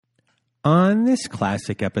On this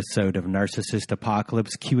classic episode of Narcissist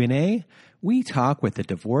Apocalypse Q&A, we talk with a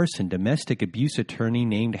divorce and domestic abuse attorney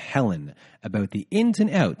named Helen about the ins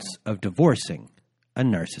and outs of divorcing a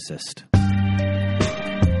narcissist.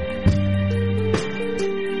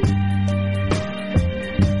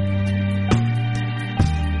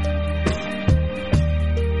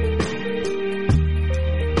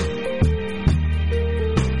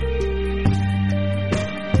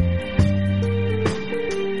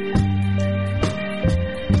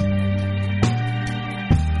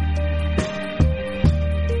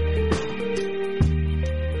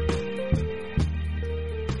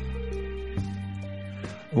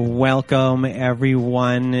 Welcome,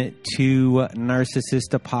 everyone, to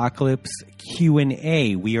Narcissist Apocalypse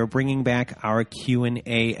Q&A. We are bringing back our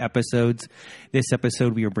Q&A episodes. This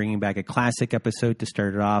episode, we are bringing back a classic episode to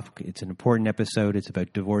start it off. It's an important episode. It's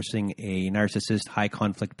about divorcing a narcissist,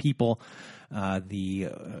 high-conflict people,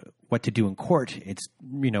 what to do in court. It's,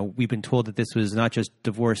 we've been told that this was not just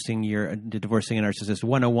divorcing a narcissist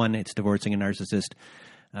 101, it's divorcing a narcissist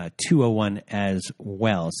 201 as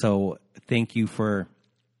well. So thank you for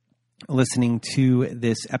listening to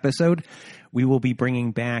this episode. We will be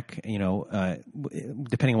bringing back, depending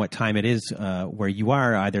on what time it is, where you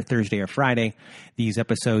are, either Thursday or Friday, these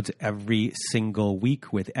episodes every single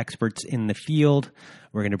week with experts in the field.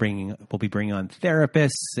 We'll be bringing on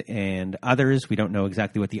therapists and others. We don't know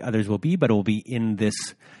exactly what the others will be, but it will be in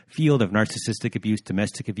this field of narcissistic abuse,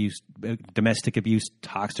 domestic abuse,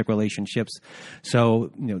 toxic relationships.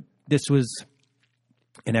 So, this was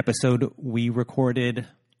an episode we recorded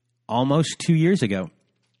almost 2 years ago.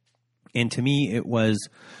 And to me, it was,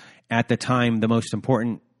 at the time, the most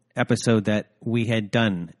important episode that we had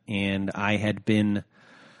done. And I had been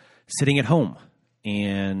sitting at home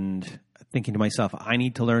and thinking to myself, I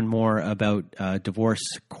need to learn more about divorce,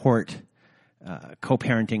 court,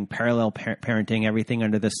 co-parenting, parallel parenting, everything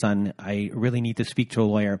under the sun. I really need to speak to a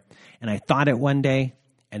lawyer. And I thought it one day,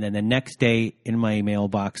 and then the next day in my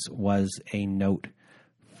mailbox was a note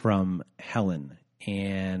from Helen.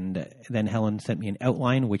 And then Helen sent me an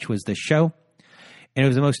outline, which was this show. And it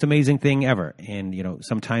was the most amazing thing ever. And,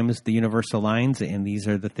 sometimes the universe aligns, and these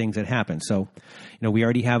are the things that happen. So, we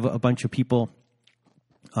already have a bunch of people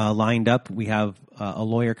lined up. We have a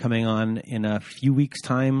lawyer coming on in a few weeks'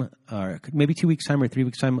 time, or maybe 2 weeks' time or 3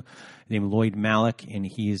 weeks' time, named Lloyd Malik, and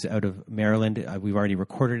he's out of Maryland. We've already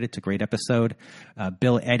recorded it. It's a great episode.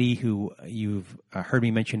 Bill Eddy, who you've heard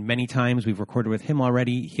me mention many times, we've recorded with him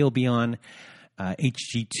already. He'll be on.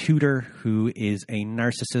 H.G. Tudor, who is a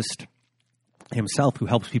narcissist himself, who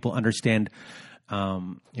helps people understand,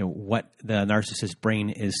 what the narcissist brain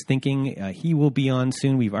is thinking. He will be on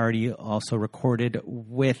soon. We've already also recorded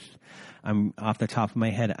with, off the top of my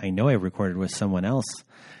head, I know I recorded with someone else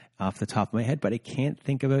off the top of my head, but I can't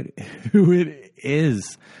think about who it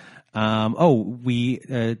is. We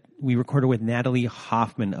recorded with Natalie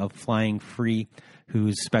Hoffman of Flying Free,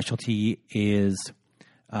 whose specialty is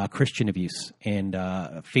Christian abuse and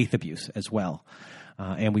faith abuse as well.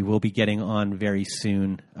 And we will be getting on very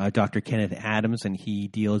soon Dr. Kenneth Adams, and he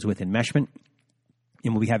deals with enmeshment.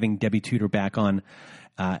 And we'll be having Debbie Tudor back on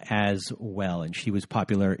as well. And she was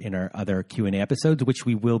popular in our other Q&A episodes, which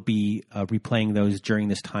we will be replaying those during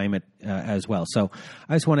this time as well. So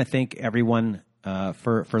I just want to thank everyone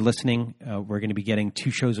for listening. We're going to be getting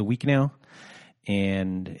 2 shows a week now.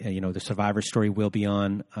 And, the Survivor Story will be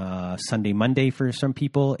on Sunday, Monday for some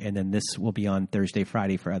people, and then this will be on Thursday,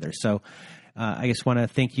 Friday for others. So I just want to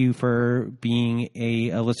thank you for being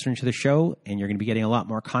a listener to the show, and you're going to be getting a lot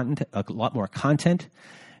more content.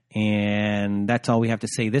 And that's all we have to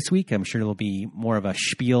say this week. I'm sure it'll be more of a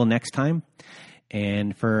spiel next time.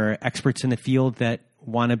 And for experts in the field that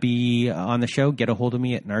want to be on the show, get a hold of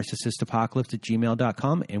me at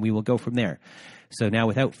narcissistapocalypse@gmail.com, and we will go from there. So now,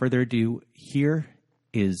 without further ado, here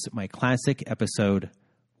is my classic episode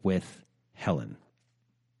with Helen.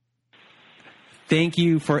 Thank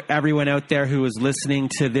you for everyone out there who is listening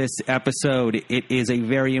to this episode. It is a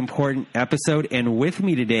very important episode, and with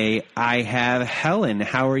me today, I have Helen.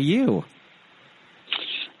 How are you?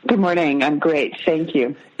 Good morning. I'm great. Thank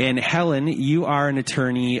you. And Helen, you are an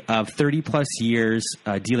attorney of 30-plus years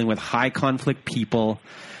dealing with high-conflict people,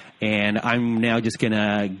 and I'm now just going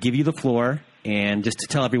to give you the floor. And just to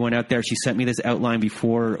tell everyone out there, she sent me this outline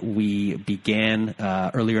before we began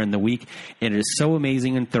earlier in the week. And it is so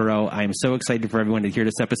amazing and thorough. I'm so excited for everyone to hear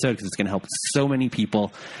this episode because it's going to help so many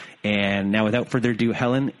people. And now, without further ado,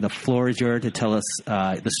 Helen, the floor is yours to tell us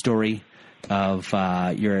the story of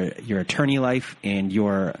your attorney life and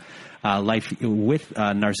your life with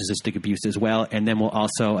narcissistic abuse as well. And then we'll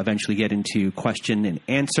also eventually get into question and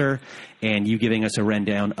answer, and you giving us a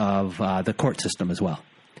rundown of the court system as well.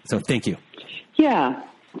 So thank you. Yeah,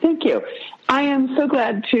 thank you. I am so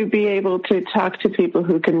glad to be able to talk to people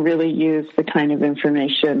who can really use the kind of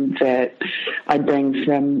information that I bring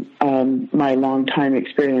from my long-time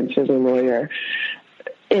experience as a lawyer.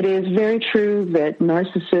 It is very true that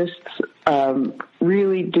narcissists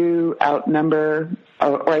really do outnumber,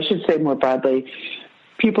 or I should say more broadly,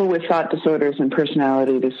 people with thought disorders and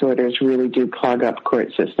personality disorders really do clog up court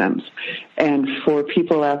systems. And for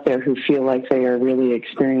people out there who feel like they are really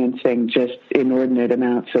experiencing just inordinate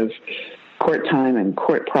amounts of court time and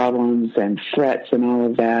court problems and threats and all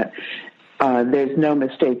of that, there's no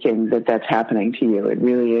mistaking that that's happening to you. It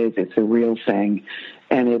really is. It's a real thing.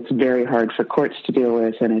 And it's very hard for courts to deal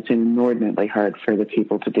with, and it's inordinately hard for the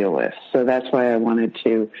people to deal with. So that's why I wanted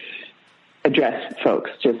to address folks.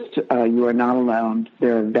 Just you are not alone.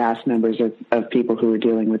 There are vast numbers of people who are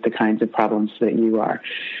dealing with the kinds of problems that you are.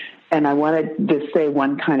 And I wanted to say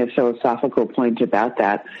one kind of philosophical point about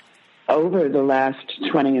that. Over the last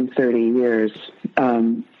 20 and 30 years,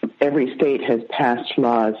 every state has passed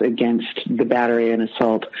laws against the battery and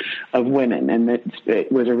assault of women, and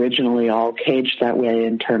it was originally all caged that way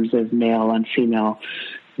in terms of male and female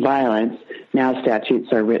violence. Now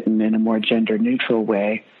statutes are written in a more gender-neutral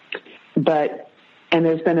way. And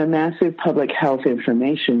there's been a massive public health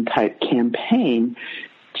information type campaign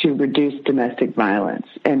to reduce domestic violence.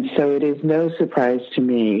 And so it is no surprise to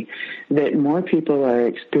me that more people are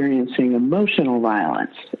experiencing emotional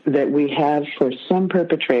violence, that we have, for some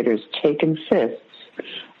perpetrators, taken fists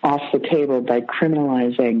off the table by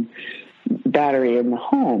criminalizing battery in the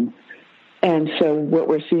home. And so what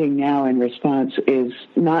we're seeing now in response is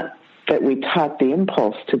not that we taught the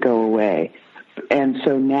impulse to go away. And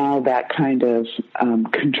so now that kind of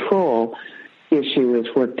control issue is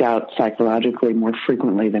worked out psychologically more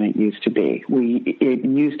frequently than it used to be. It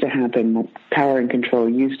used to happen, power and control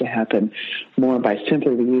used to happen more by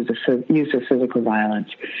simply the use of physical violence,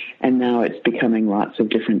 and now it's becoming lots of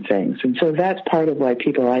different things. And so that's part of why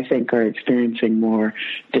people, I think, are experiencing more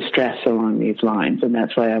distress along these lines, and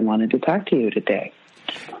that's why I wanted to talk to you today.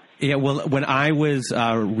 Yeah, well, when I was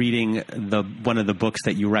reading one of the books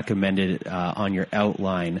that you recommended on your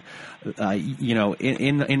outline,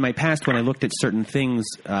 in my past, when I looked at certain things,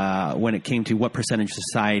 when it came to what percentage of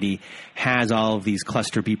society has all of these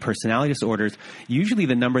cluster B personality disorders, usually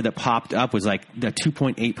the number that popped up was like the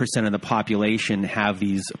 2.8% of the population have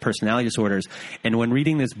these personality disorders. And when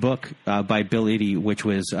reading this book by Bill Eddy, which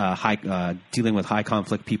was dealing with high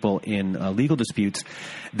conflict people in legal disputes,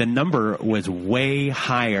 the number was way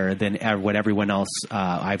higher than what everyone else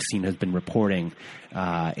I've seen has been reporting.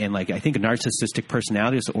 And I think a narcissistic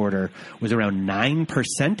personality disorder was around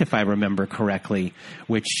 9%, if I remember correctly,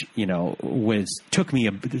 which, took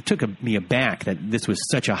me aback that this was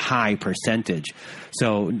such a high percentage.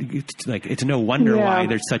 So it's no wonder why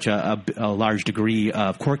there's such a large degree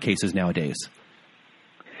of court cases nowadays.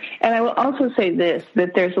 And I will also say this,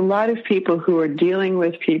 that there's a lot of people who are dealing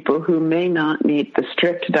with people who may not meet the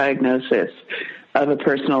strict diagnosis of a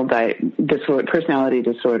personality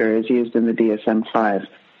disorder as used in the DSM-5.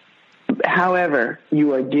 However,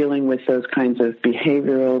 you are dealing with those kinds of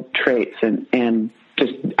behavioral traits and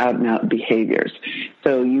just out-and-out behaviors.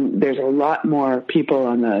 So there's a lot more people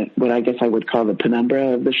on what I guess I would call the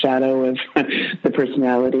penumbra of the shadow of the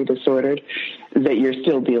personality disorder that you're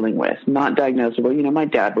still dealing with, not diagnosable. My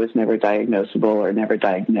dad was never diagnosable or never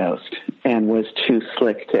diagnosed and was too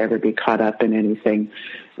slick to ever be caught up in anything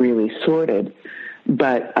really sordid.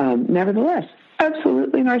 But nevertheless,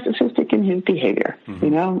 absolutely narcissistic in his behavior,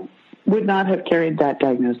 would not have carried that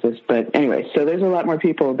diagnosis. But anyway, so there's a lot more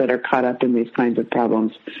people that are caught up in these kinds of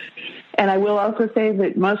problems. And I will also say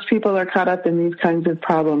that most people are caught up in these kinds of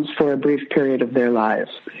problems for a brief period of their lives.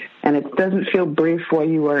 And it doesn't feel brief while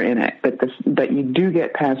you are in it, but you do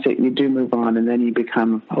get past it, you do move on, and then you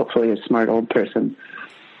become hopefully a smart old person,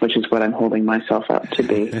 which is what I'm holding myself up to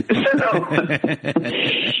be.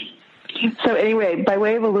 So anyway, by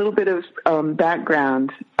way of a little bit of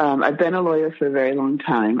background, I've been a lawyer for a very long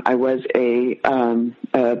time. I was a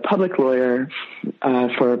public lawyer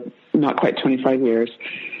for not quite 25 years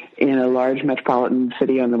in a large metropolitan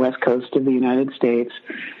city on the west coast of the United States.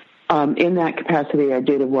 In that capacity, I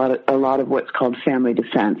did a lot of what's called family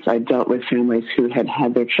defense. I dealt with families who had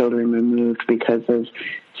had their children removed because of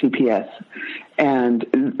CPS. And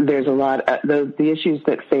there's a lot the issues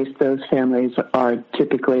that face those families are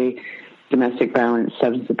typically domestic violence,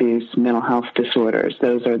 substance abuse, mental health disorders.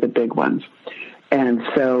 Those are the big ones. And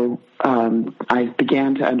so I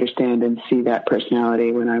began to understand and see that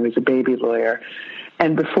personality when I was a baby lawyer.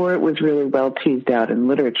 And before it was really well teased out in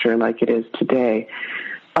literature like it is today.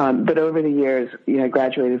 But over the years, I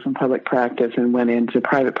graduated from public practice and went into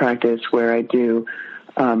private practice where I do,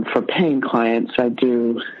 for paying clients, I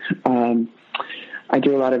do a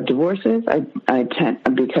lot of divorces. I tend,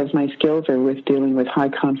 because my skills are with dealing with high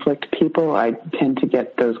conflict people, I tend to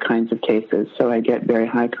get those kinds of cases. So I get very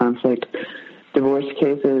high conflict divorce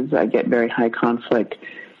cases. I get very high conflict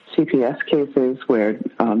CPS cases where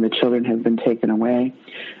the children have been taken away.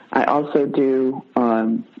 I also do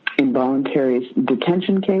involuntary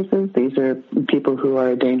detention cases. These are people who are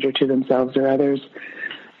a danger to themselves or others.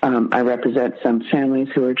 I represent some families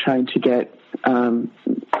who are trying to get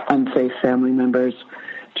unsafe family members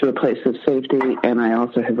to a place of safety, and I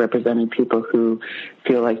also have represented people who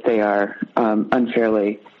feel like they are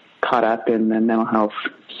unfairly caught up in the mental health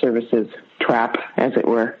services trap, as it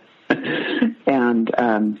were, and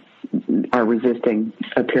are resisting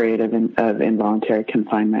a period of involuntary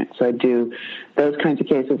confinement. So I do those kinds of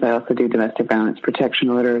cases. I also do domestic violence protection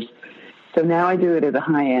orders. So now I do it as a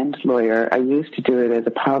high-end lawyer. I used to do it as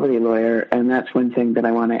a poverty lawyer, and that's one thing that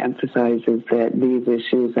I want to emphasize is that these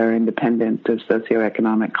issues are independent of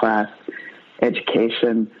socioeconomic class,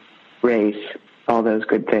 education, race, all those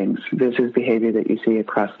good things. This is behavior that you see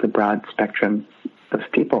across the broad spectrum of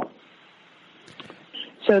people.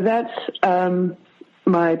 So that's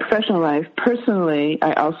my professional life. Personally,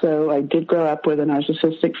 I did grow up with a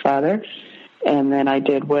narcissistic father, and then I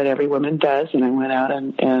did what every woman does, and I went out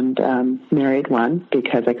and married one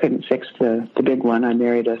because I couldn't fix the big one. I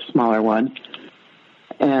married a smaller one,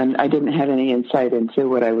 and I didn't have any insight into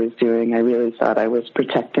what I was doing. I really thought I was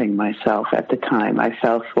protecting myself at the time. I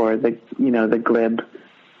fell for the glib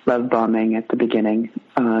love bombing at the beginning,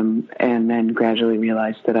 and then gradually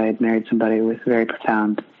realized that I had married somebody with very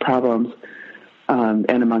profound problems, and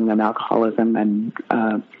among them alcoholism. And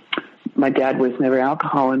my dad was never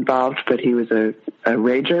alcohol involved, but he was a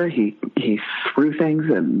rager. He threw things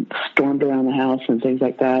and stormed around the house and things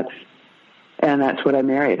like that. And that's what I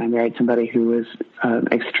married. I married somebody who was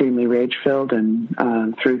extremely rage-filled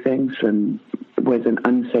and threw things and was an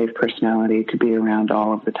unsafe personality to be around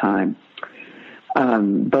all of the time.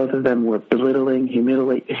 Both of them were belittling,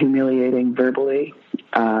 humiliating verbally.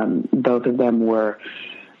 Both of them were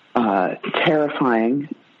terrifying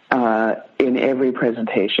in every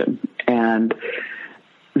presentation. And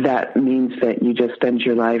that means that you just spend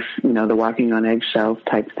your life, the walking on eggshells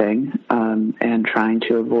type thing, and trying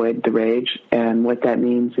to avoid the rage. And what that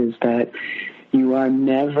means is that you are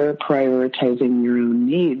never prioritizing your own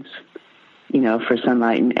needs, for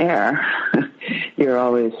sunlight and air. You're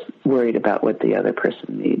always worried about what the other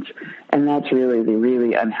person needs. And that's really the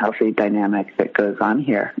really unhealthy dynamic that goes on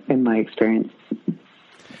here in my experience.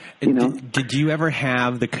 Did you ever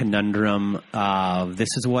have the conundrum of this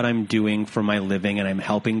is what I'm doing for my living and I'm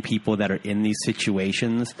helping people that are in these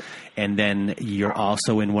situations, and then you're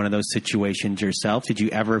also in one of those situations yourself? Did you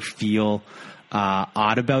ever feel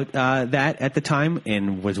odd about that at the time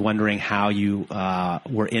and was wondering how you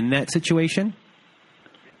were in that situation?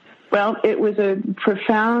 Well, it was a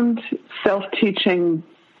profound self-teaching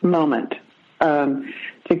moment.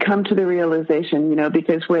 To come to the realization,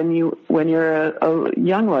 because when you're a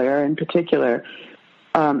young lawyer in particular,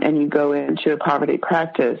 and you go into a poverty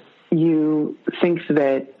practice, you think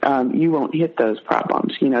that you won't hit those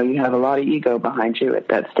problems. You have a lot of ego behind you at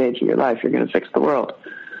that stage of your life. You're going to fix the world.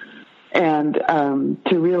 And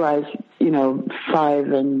to realize,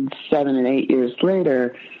 5 and 7 and 8 years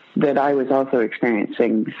later, that I was also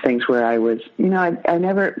experiencing things where I was, I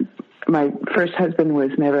never. My first husband was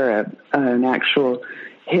never an actual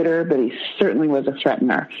hitter, but he certainly was a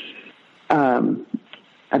threatener.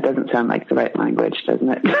 That doesn't sound like the right language, doesn't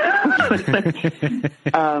it?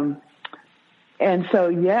 And so,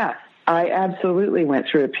 yes, I absolutely went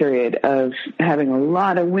through a period of having a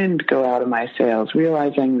lot of wind go out of my sails,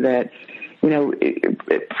 realizing that,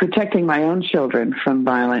 protecting my own children from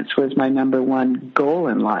violence was my number one goal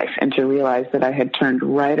in life, and to realize that I had turned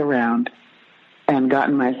right around and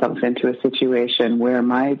gotten myself into a situation where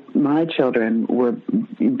my children were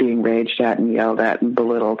being raged at and yelled at and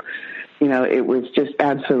belittled. It was just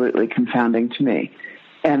absolutely confounding to me.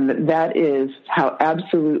 And that is how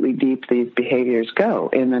absolutely deep these behaviors go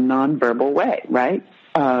in a nonverbal way, right?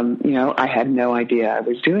 I had no idea I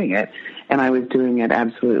was doing it, and I was doing it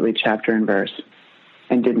absolutely chapter and verse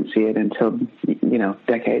and didn't see it until,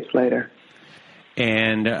 decades later.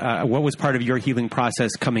 And what was part of your healing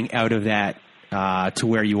process coming out of that to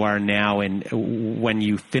where you are now? And when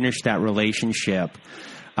you finished that relationship,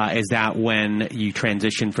 Is that when you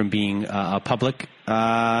transition from being a public,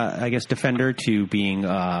 defender to being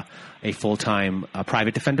a full-time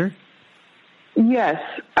private defender? Yes.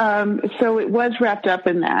 So it was wrapped up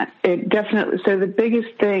in that. It definitely. So the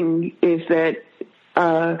biggest thing is that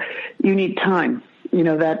you need time.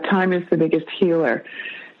 That time is the biggest healer.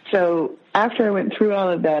 So after I went through all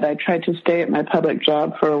of that, I tried to stay at my public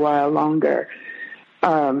job for a while longer.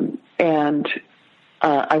 I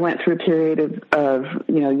went through a period of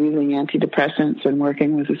using antidepressants and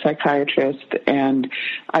working with a psychiatrist. And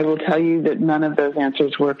I will tell you that none of those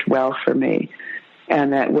answers worked well for me.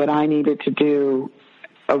 And that what I needed to do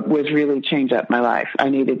was really change up my life. I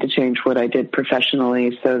needed to change what I did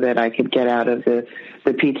professionally so that I could get out of the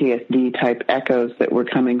PTSD type echoes that were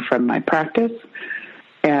coming from my practice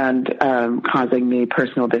and causing me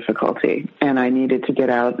personal difficulty. And I needed to get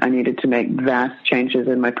out. I needed to make vast changes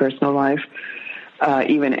in my personal life.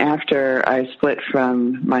 Even after I split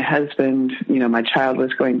from my husband, my child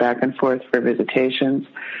was going back and forth for visitations.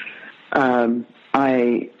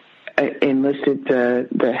 I enlisted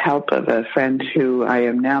the help of a friend who I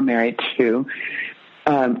am now married to,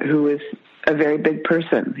 who is a very big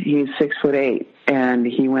person. He's 6'8", and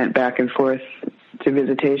he went back and forth to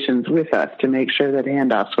visitations with us to make sure that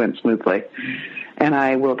handoffs went smoothly. And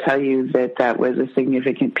I will tell you that was a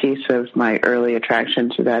significant piece of my early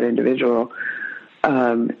attraction to that individual,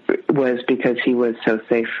 was because he was so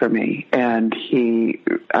safe for me, and he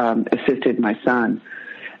assisted my son.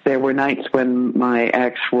 There were nights when my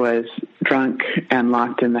ex was drunk and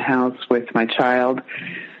locked in the house with my child.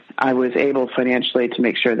 I was able financially to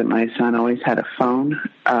make sure that my son always had a phone.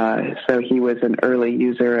 So he was an early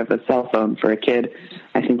user of a cell phone for a kid.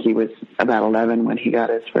 I think he was about 11 when he got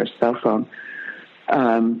his first cell phone.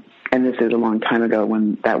 And this is a long time ago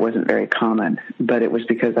when that wasn't very common. But it was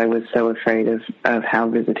because I was so afraid of how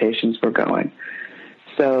visitations were going.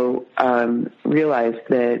 So realized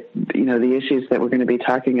that, the issues that we're going to be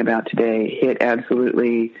talking about today hit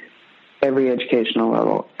absolutely every educational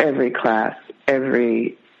level, every class,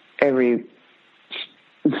 every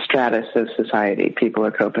stratus of society. People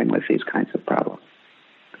are coping with these kinds of problems.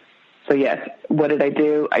 So yes, what did I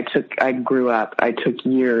do? I grew up. I took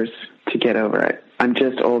years to get over it. I'm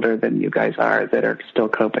just older than you guys are that are still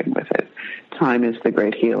coping with it. Time is the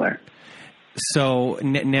great healer. So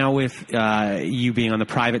now with you being on the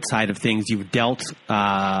private side of things, you've dealt,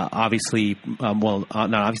 not obviously,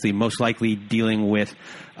 most likely dealing with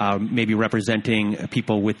maybe representing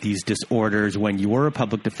people with these disorders when you were a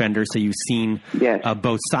public defender. So you've seen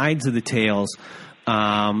both sides of the tales.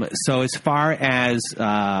 So as far as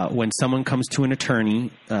when someone comes to an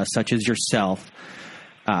attorney, such as yourself,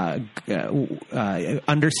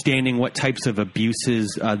 understanding what types of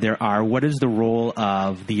abuses there are, what is the role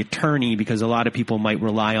of the attorney? Because a lot of people might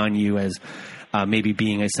rely on you as maybe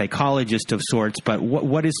being a psychologist of sorts, but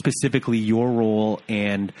what is specifically your role,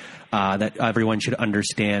 and that everyone should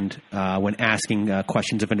understand when asking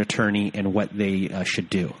questions of an attorney and what they should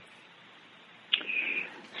do?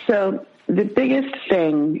 So the biggest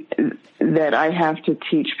thing that I have to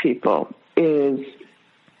teach people is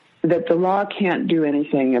that the law can't do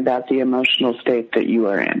anything about the emotional state that you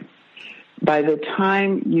are in. By the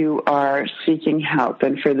time you are seeking help,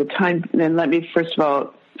 and let me first of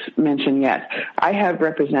all mention, yes, I have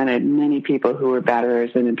represented many people who were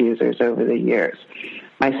batterers and abusers over the years.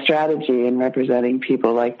 My strategy in representing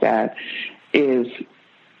people like that is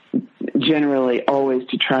generally always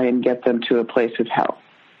to try and get them to a place of health.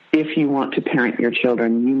 If you want to parent your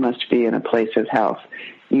children, you must be in a place of health.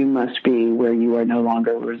 You must be where you are no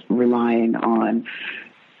longer relying on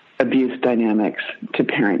abuse dynamics to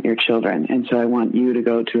parent your children. And so I want you to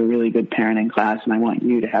go to a really good parenting class, and I want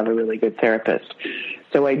you to have a really good therapist.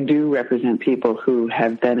 So I do represent people who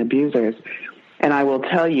have been abusers. And I will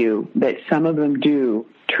tell you that some of them do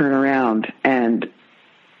turn around and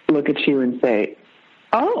look at you and say,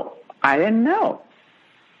 "Oh, I didn't know.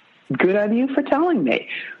 Good on you for telling me.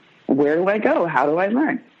 Where do I go? How do I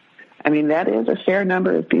learn?" I mean, that is a fair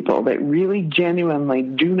number of people that really genuinely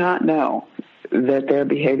do not know that their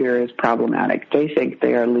behavior is problematic. They think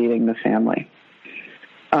they are leading the family.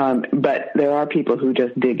 But there are people who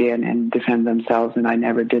just dig in and defend themselves, and I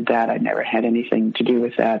never did that. I never had anything to do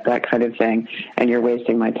with that kind of thing, and you're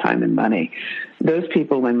wasting my time and money. Those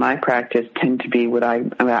people in my practice tend to be what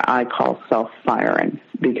I call self-firing,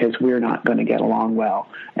 because we're not going to get along well,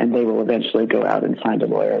 and they will eventually go out and find a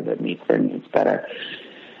lawyer that meets their needs better.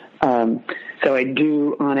 So I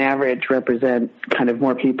do, on average, represent kind of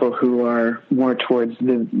more people who are more towards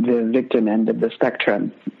the victim end of the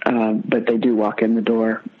spectrum, but they do walk in the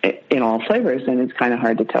door in all flavors, and it's kind of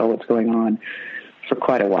hard to tell what's going on for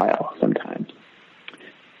quite a while sometimes.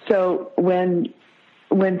 So when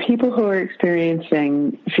people who are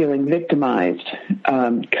experiencing feeling victimized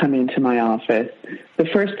come into my office, the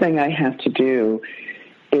first thing I have to do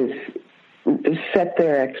is set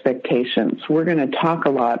their expectations. We're going to talk a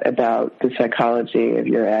lot about the psychology of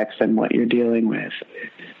your ex and what you're dealing with.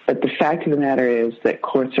 But the fact of the matter is that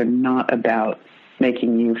courts are not about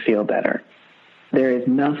making you feel better. There is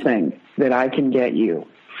nothing that I can get you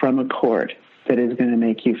from a court that is going to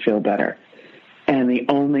make you feel better. And the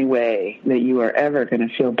only way that you are ever going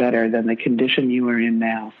to feel better than the condition you are in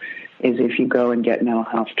now is if you go and get mental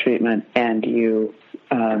health treatment and you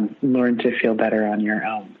learn to feel better on your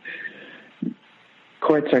own.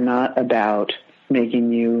 Courts are not about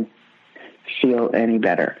making you feel any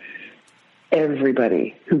better.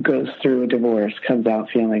 Everybody who goes through a divorce comes out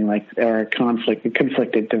feeling like, or a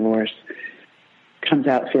conflicted divorce, comes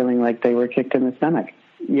out feeling like they were kicked in the stomach.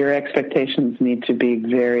 Your expectations need to be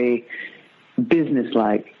very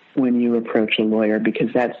businesslike when you approach a lawyer, because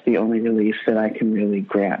that's the only relief that I can really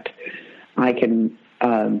grant. I can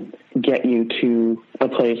get you to a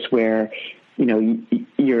place where, you know,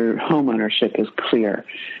 your home ownership is clear.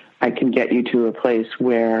 I can get you to a place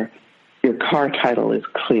where your car title is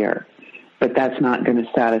clear, but that's not going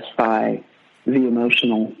to satisfy the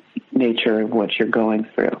emotional nature of what you're going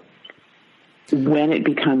through. When it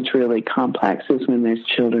becomes really complex is when there's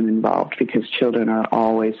children involved, because children are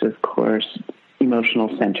always, of course,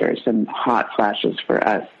 emotional centers and hot flashes for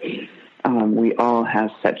us. We all have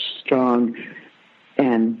such strong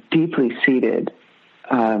and deeply seated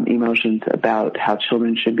emotions about how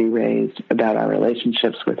children should be raised, about our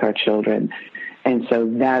relationships with our children. And so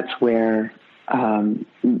that's where the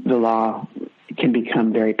law can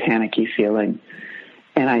become very panicky feeling.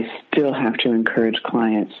 And I still have to encourage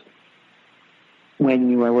clients,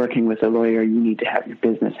 when you are working with a lawyer, you need to have your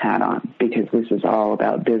business hat on, because this is all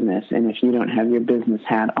about business. And if you don't have your business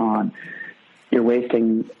hat on, you're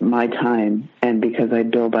wasting my time. And because I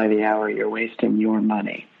bill by the hour, you're wasting your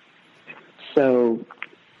money. So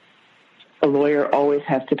a lawyer always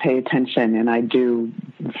has to pay attention, and I do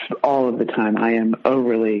all of the time. I am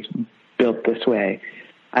overly built this way.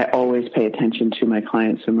 I always pay attention to my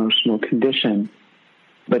client's emotional condition.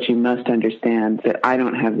 But you must understand that I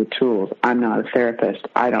don't have the tools. I'm not a therapist.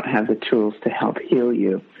 I don't have the tools to help heal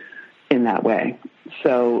you in that way.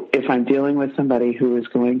 So if I'm dealing with somebody who is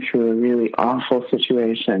going through a really awful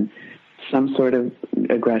situation, some sort of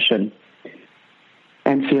aggression,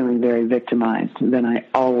 and feeling very victimized, then I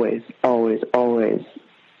always,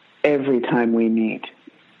 every time we meet,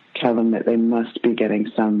 tell them that they must be getting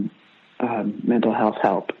some mental health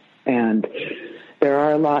help. And there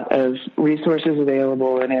are a lot of resources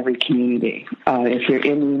available in every community. If you're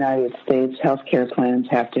in the United States, healthcare plans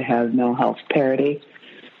have to have mental health parity,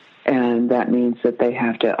 and that means that they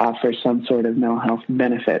have to offer some sort of mental health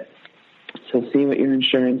benefit. So see what your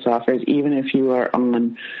insurance offers, even if you are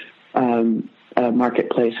on a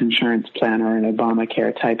marketplace insurance plan or an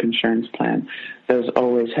Obamacare type insurance plan. Those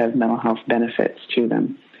always have mental health benefits to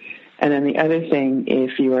them. And then the other thing,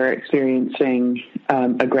 if you are experiencing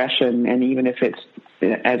aggression, and even if it's,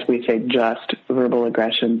 as we say, just verbal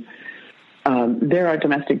aggression, there are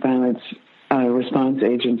domestic violence response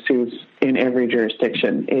agencies in every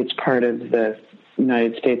jurisdiction. It's part of the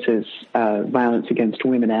United States' Violence Against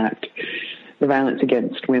Women Act. The Violence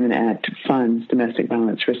Against Women Act funds domestic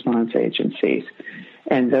violence response agencies.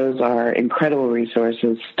 And those are incredible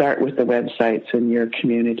resources. Start with the websites in your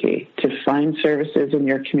community. To find services in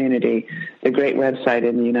your community, the great website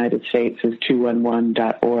in the United States is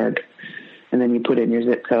 211.org. And then you put in your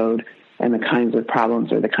zip code and the kinds of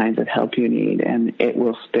problems or the kinds of help you need, and it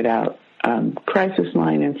will spit out crisis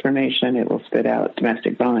line information. It will spit out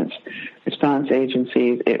domestic violence response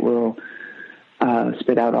agencies. It will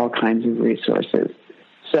spit out all kinds of resources.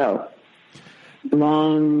 So,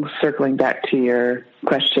 circling back to your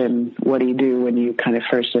question, what do you do when you kind of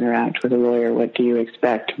first interact with a lawyer? What do you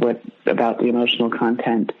expect? What about the emotional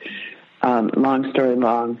content? Long story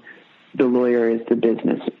long, the lawyer is the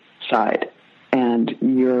business side, and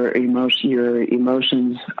your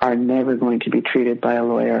emotions are never going to be treated by a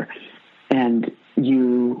lawyer, and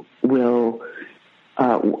you will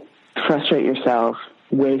frustrate yourself,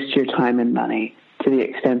 waste your time and money to the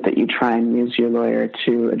extent that you try and use your lawyer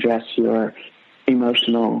to address your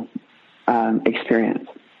emotional experience.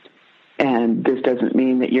 And this doesn't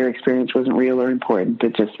mean that your experience wasn't real or important.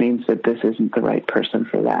 It just means that this isn't the right person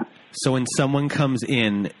for that. So when someone comes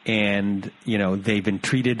in and, they've been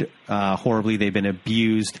treated horribly, they've been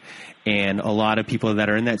abused, and a lot of people that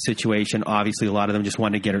are in that situation, obviously a lot of them just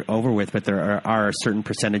want to get it over with, but there are a certain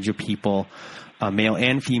percentage of people, male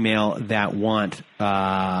and female, that want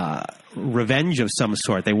revenge of some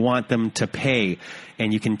sort. They want them to pay,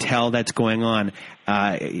 and you can tell that's going on.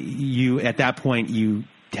 At that point, you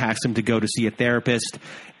ask them to go to see a therapist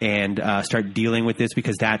and start dealing with this,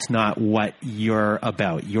 because that's not what you're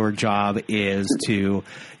about. Your job is to,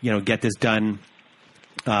 get this done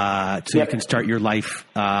so you can start your life,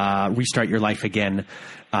 restart your life again,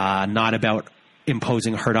 not about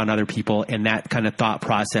imposing hurt on other people. And that kind of thought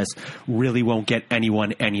process really won't get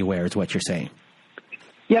anyone anywhere, is what you're saying.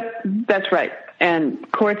 Yep, that's right. And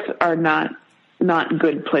courts are not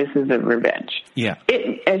good places of revenge. Yeah.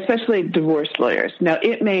 Especially divorce lawyers. Now,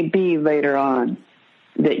 it may be later on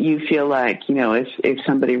that you feel like, if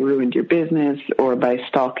somebody ruined your business or by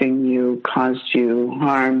stalking you caused you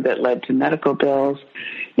harm that led to medical bills,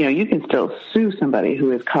 you can still sue somebody who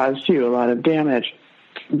has caused you a lot of damage.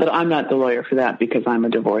 But I'm not the lawyer for that, because I'm a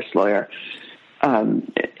divorce lawyer,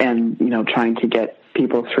 and trying to get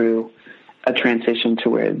people through a transition to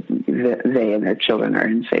where they and their children are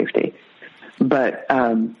in safety. But,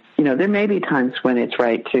 there may be times when it's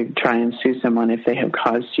right to try and sue someone if they have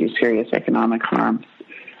caused you serious economic harm.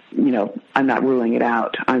 I'm not ruling it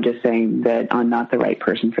out. I'm just saying that I'm not the right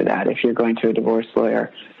person for that. If you're going to a divorce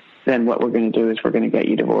lawyer, then what we're going to do is we're going to get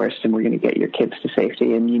you divorced, and we're going to get your kids to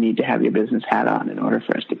safety, and you need to have your business hat on in order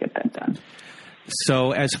for us to get that done.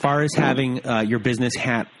 So as far as having your business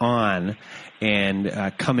hat on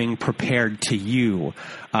and coming prepared to you,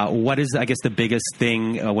 what is, I guess, the biggest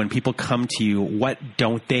thing when people come to you? What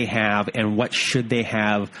don't they have, and what should they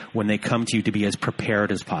have when they come to you to be as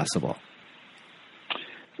prepared as possible?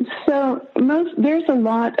 So there's a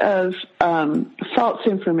lot of false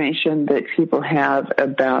information that people have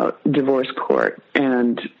about divorce court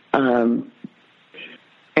and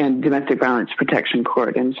domestic violence protection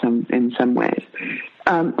court in some ways.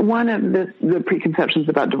 One of the preconceptions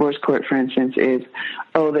about divorce court, for instance, is,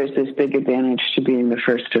 there's this big advantage to being the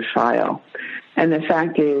first to file. And the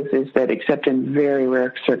fact is that except in very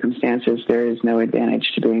rare circumstances, there is no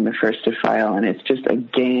advantage to being the first to file. And it's just a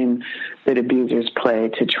game that abusers play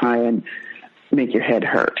to try and make your head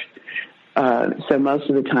hurt. So most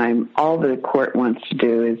of the time, all the court wants to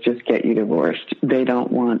do is just get you divorced. They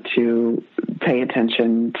don't want to pay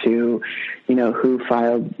attention to, who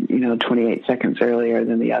filed, 28 seconds earlier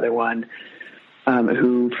than the other one,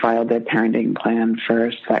 who filed their parenting plan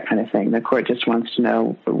first, that kind of thing. The court just wants to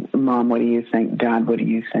know, Mom, what do you think? Dad, what do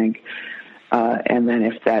you think? And then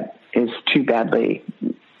if that is too badly,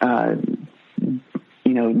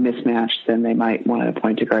 mismatched, then they might want to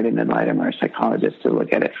appoint a guardian ad litem or a psychologist to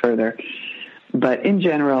look at it further. But in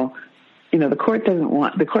general, the court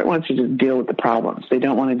wants to just deal with the problems. They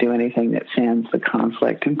don't want to do anything that fans the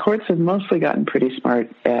conflict. And courts have mostly gotten pretty smart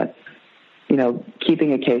at,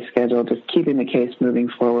 keeping a case schedule, just keeping the case moving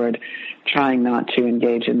forward, trying not to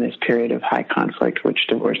engage in this period of high conflict, which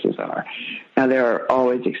divorces are. Now, there are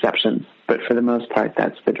always exceptions, but for the most part,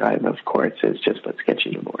 that's the drive of courts, is just let's get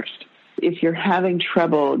you divorced. If you're having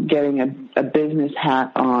trouble getting a business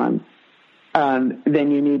hat on,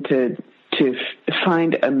 then you need to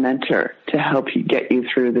find a mentor to help you get you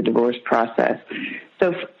through the divorce process.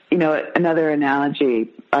 So, another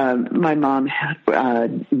analogy, my mom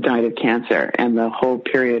died of cancer, and the whole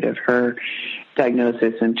period of her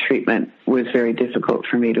diagnosis and treatment was very difficult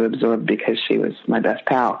for me to absorb because she was my best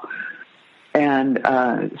pal. And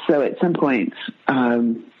so at some point,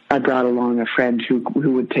 I brought along a friend who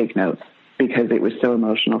would take notes, because it was so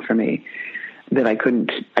emotional for me that I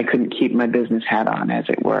couldn't keep my business hat on, as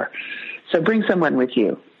it were. So bring someone with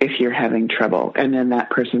you if you're having trouble, and then that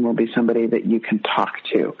person will be somebody that you can talk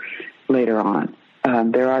to later on.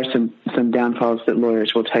 There are some downfalls that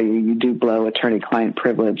lawyers will tell you. You do blow attorney-client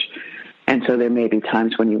privilege, and so there may be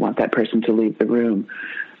times when you want that person to leave the room.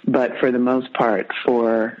 But for the most part,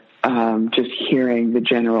 for just hearing the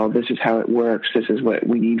general, this is how it works, this is what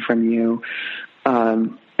we need from you,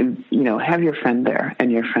 have your friend there, and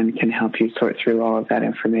your friend can help you sort through all of that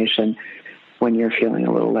information when you're feeling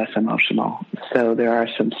a little less emotional. So there are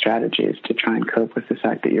some strategies to try and cope with the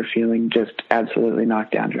fact that you're feeling just absolutely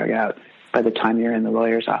knocked down, drug out by the time you're in the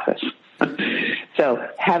lawyer's office. So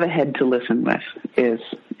have a head to listen with,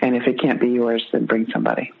 and if it can't be yours, then bring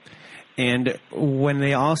somebody. And when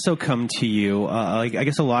they also come to you, I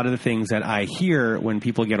guess a lot of the things that I hear when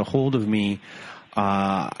people get a hold of me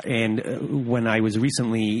And when I was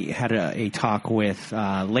recently had a talk with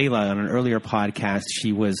Layla on an earlier podcast,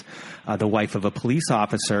 she was the wife of a police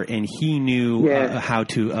officer, and he knew how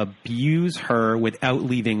to abuse her without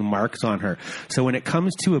leaving marks on her. So when it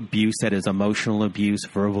comes to abuse that is emotional abuse,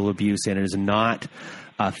 verbal abuse, and it is not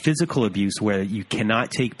physical abuse where you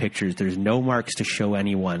cannot take pictures, there's no marks to show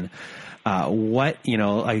anyone.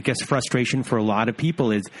 I guess frustration for a lot of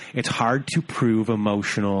people is it's hard to prove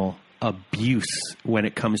emotional abuse when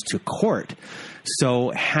it comes to court.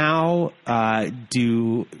 So how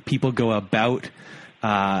do people go about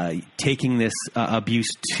taking this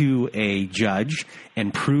abuse to a judge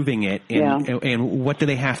and proving it? And what do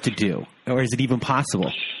they have to do? Or is it even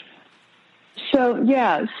possible? So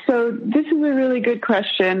this is a really good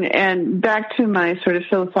question. And back to my sort of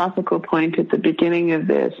philosophical point at the beginning of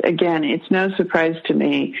this, again, it's no surprise to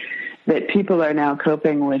me that people are now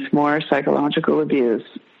coping with more psychological abuse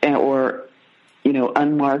or,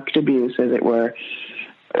 unmarked abuse, as it were,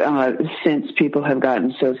 since people have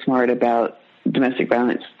gotten so smart about domestic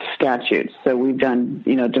violence statutes. So we've done,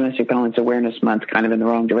 Domestic Violence Awareness Month kind of in the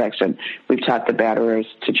wrong direction. We've taught the batterers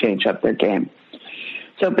to change up their game.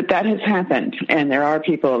 But that has happened, and there are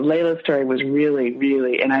people. Layla's story was really,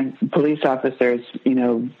 really, and police officers,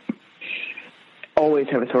 always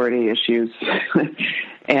have authority issues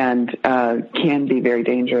and can be very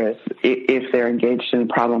dangerous if they're engaged in a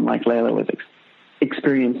problem like Layla was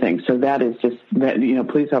experiencing. So that is just that,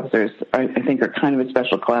 police officers, I think, are kind of a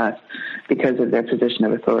special class because of their position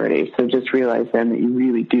of authority. So just realize then that you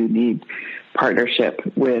really do need partnership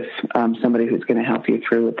with somebody who's going to help you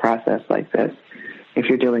through a process like this if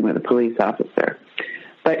you're dealing with a police officer.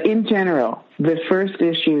 But in general, the first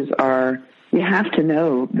issues are you have to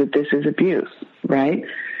know that this is abuse, right?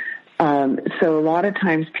 So a lot of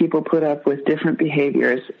times people put up with different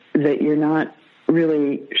behaviors that you're not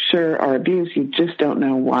really sure are abuse. You just don't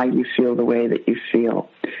know why you feel the way that you feel.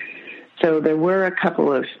 So there were a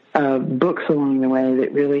couple of books along the way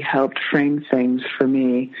that really helped frame things for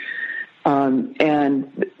me. And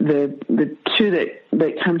the two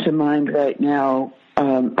that come to mind right now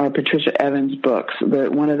are Patricia Evans' books.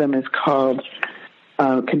 One of them is called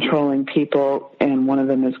Controlling People, and one of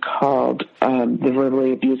them is called The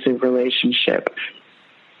Verbally Abusive Relationship.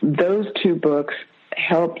 Those two books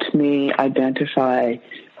helped me identify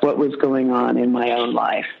what was going on in my own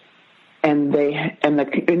life. And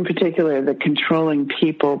in particular, the Controlling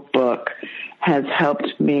People book has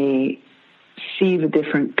helped me see the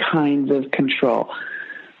different kinds of control.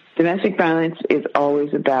 Domestic violence is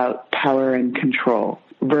always about power and control.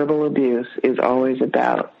 Verbal abuse is always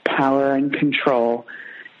about power and control.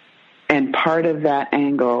 And part of that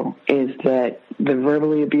angle is that the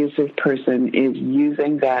verbally abusive person is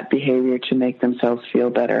using that behavior to make themselves feel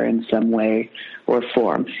better in some way or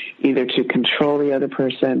form, either to control the other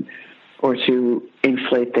person or to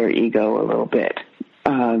inflate their ego a little bit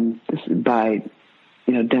by,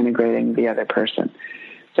 denigrating the other person.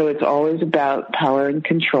 So it's always about power and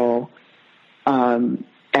control, and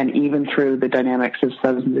even through the dynamics of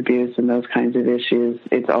substance abuse and those kinds of issues,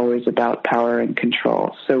 it's always about power and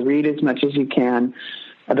control. So read as much as you can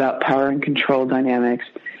about power and control dynamics,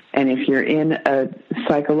 and if you're in a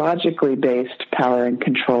psychologically based power and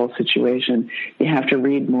control situation, you have to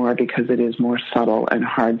read more because it is more subtle and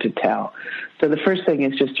hard to tell. So the first thing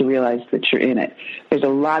is just to realize that you're in it. There's a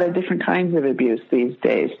lot of different kinds of abuse these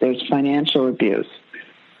days. There's financial abuse,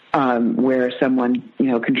 where someone,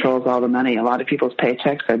 controls all the money. A lot of people's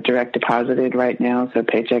paychecks are direct deposited right now, so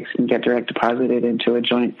paychecks can get direct deposited into a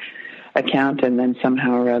joint account, and then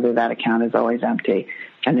somehow or other that account is always empty,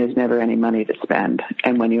 and there's never any money to spend.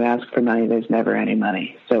 And when you ask for money, there's never any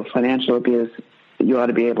money. So financial abuse, you ought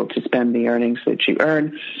to be able to spend the earnings that you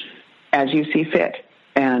earn as you see fit.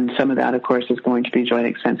 And some of that, of course, is going to be joint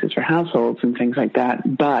expenses for households and things like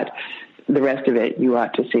that. But the rest of it you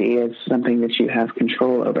ought to see as something that you have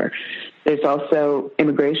control over. There's also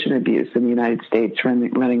immigration abuse in the United States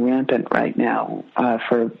running rampant right now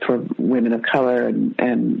for women of color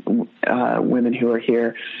and women who are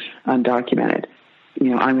here undocumented.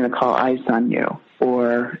 I'm going to call ICE on you,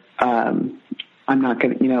 or I'm not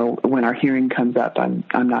going to, when our hearing comes up, I'm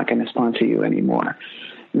not going to sponsor you anymore.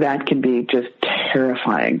 That can be just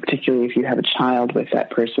terrifying, particularly if you have a child with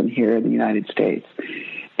that person here in the United States.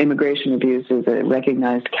 Immigration abuse is a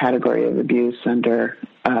recognized category of abuse under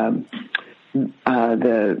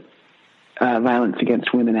the Violence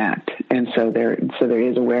Against Women Act, and so there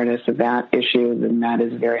is awareness of that issue, and that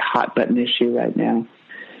is a very hot button issue right now.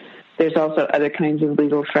 There's also other kinds of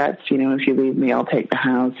legal threats. If you leave me, I'll take the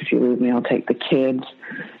house. If you leave me, I'll take the kids.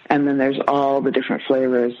 And then there's all the different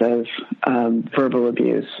flavors of verbal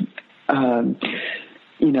abuse.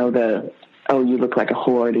 oh, you look like a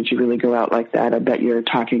whore. Did you really go out like that? I bet you're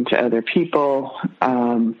talking to other people.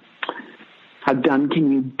 How dumb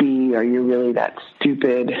can you be? Are you really that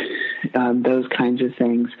stupid? Those kinds of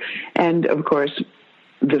things. And, of course,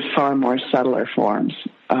 the far more subtler forms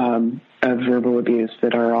of verbal abuse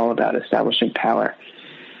that are all about establishing power.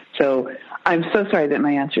 So I'm so sorry that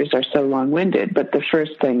my answers are so long-winded, but the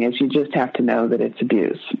first thing is you just have to know that it's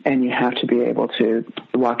abuse, and you have to be able to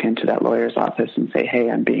walk into that lawyer's office and say,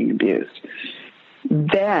 hey, I'm being abused.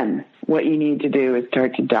 Then what you need to do is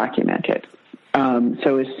start to document it.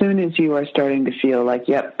 So as soon as you are starting to feel like,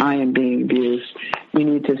 yep, I am being abused, you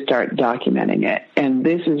need to start documenting it. And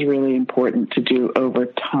this is really important to do over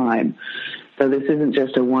time. So this isn't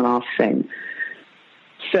just a one-off thing.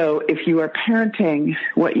 So if you are parenting,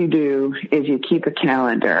 what you do is you keep a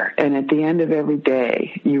calendar, and at the end of every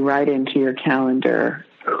day, you write into your calendar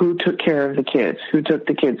who took care of the kids, who took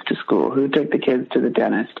the kids to school, who took the kids to the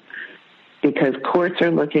dentist, because courts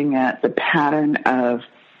are looking at the pattern of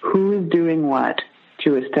who is doing what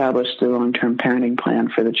to establish the long-term parenting plan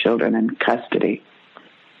for the children in custody.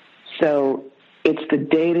 So it's the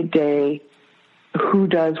day-to-day who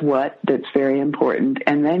does what that's very important,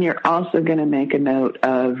 and then you're also going to make a note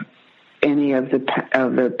of any of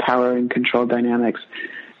the power and control dynamics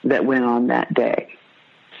that went on that day.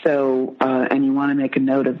 So, and you want to make a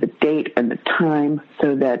note of the date and the time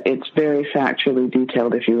so that it's very factually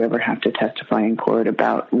detailed if you ever have to testify in court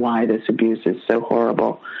about why this abuse is so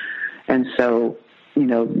horrible and so,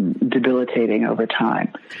 debilitating over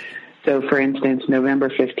time. So, for instance, November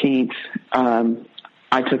 15th,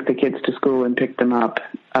 I took the kids to school and picked them up.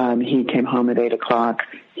 He came home at 8 o'clock.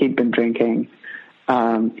 He'd been drinking.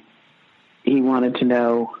 He wanted to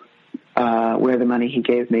know where the money he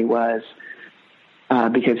gave me was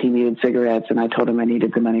because he needed cigarettes, and I told him I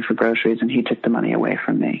needed the money for groceries, and he took the money away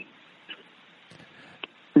from me.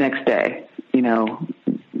 Next day,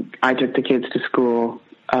 I took the kids to school.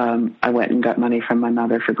 I went and got money from my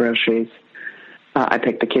mother for groceries. I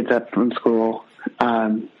picked the kids up from school,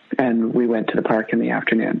 and we went to the park in the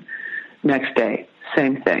afternoon. Next day,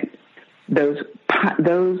 same thing. Those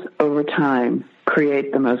over time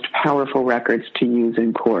create the most powerful records to use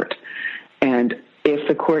in court. And if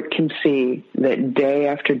the court can see that day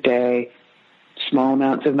after day, small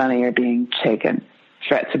amounts of money are being taken,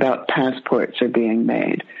 threats about passports are being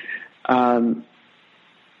made,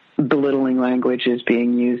 belittling language is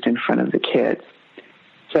being used in front of the kids.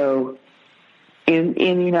 So in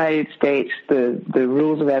the United States, the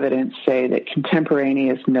rules of evidence say that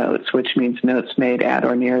contemporaneous notes, which means notes made at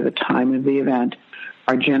or near the time of the event,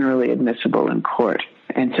 are generally admissible in court.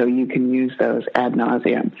 And so you can use those ad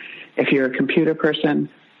nauseum. If you're a computer person,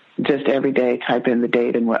 just every day type in the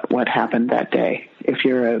date and what happened that day. If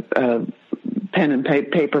you're a pen and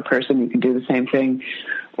paper person, you can do the same thing,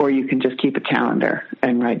 or you can just keep a calendar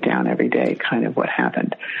and write down every day kind of what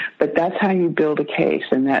happened. But that's how you build a case,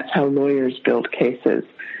 and that's how lawyers build cases.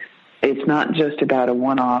 It's not just about a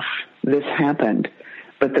one-off, this happened,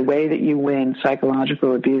 but the way that you win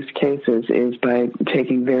psychological abuse cases is by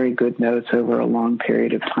taking very good notes over a long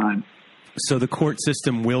period of time. So the court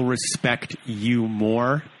system will respect you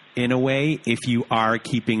more in a way if you are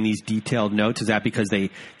keeping these detailed notes? Is that because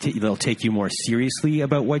they'll take you more seriously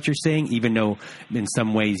about what you're saying, even though in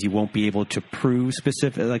some ways you won't be able to prove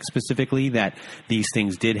specifically that these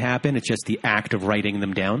things did happen? It's just the act of writing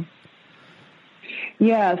them down?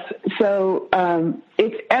 Yes. So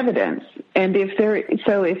it's evidence, and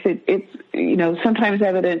sometimes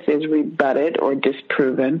evidence is rebutted or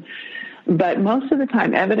disproven. But most of the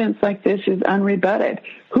time, evidence like this is unrebutted.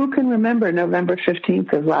 Who can remember November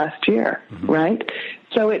 15th of last year, right?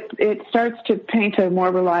 So it starts to paint a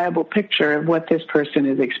more reliable picture of what this person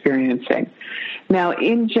is experiencing. Now,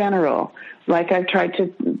 in general, like I've tried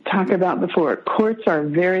to talk about before, courts are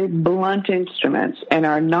very blunt instruments and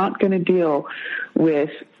are not going to deal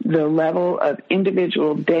with the level of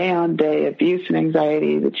individual day-on-day abuse and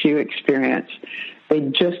anxiety that you experience. They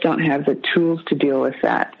just don't have the tools to deal with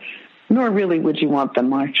that. Nor really would you want them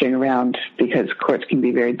marching around, because courts can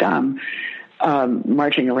be very dumb,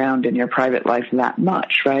 marching around in your private life that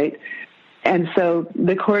much, right? And so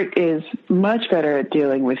the court is much better at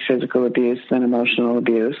dealing with physical abuse than emotional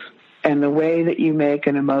abuse. And the way that you make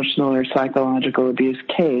an emotional or psychological abuse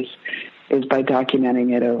case is by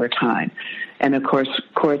documenting it over time. And of course,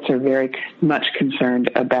 courts are very much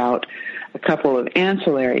concerned about a couple of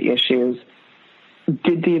ancillary issues.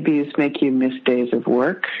 Did the abuse make you miss days of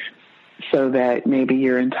work, so that maybe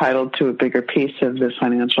you're entitled to a bigger piece of the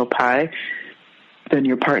financial pie than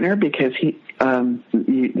your partner because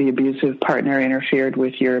the abusive partner interfered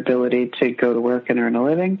with your ability to go to work and earn a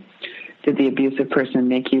living? Did the abusive person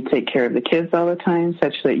make you take care of the kids all the time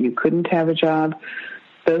such that you couldn't have a job?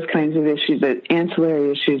 Those kinds of issues, the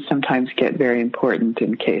ancillary issues sometimes get very important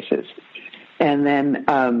in cases. And then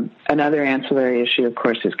another ancillary issue, of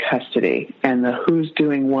course, is custody and the who's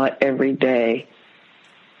doing what every day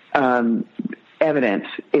evidence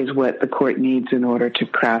is what the court needs in order to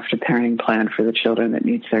craft a parenting plan for the children that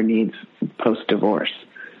meets their needs post-divorce.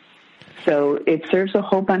 So it serves a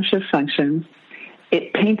whole bunch of functions.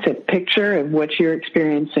 It paints a picture of what you're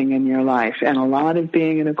experiencing in your life, and a lot of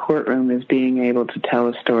being in a courtroom is being able to tell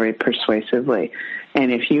a story persuasively.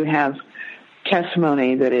 And if you have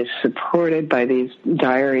testimony that is supported by these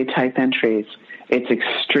diary-type entries, it's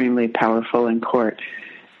extremely powerful in court.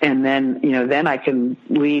 And then, then I can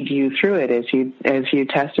lead you through it as you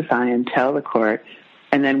testify and tell the court,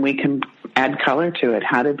 and then we can add color to it.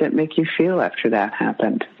 How did that make you feel after that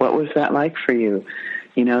happened? What was that like for you?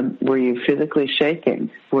 Were you physically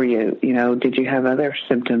shaking? Were you, did you have other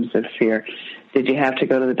symptoms of fear? Did you have to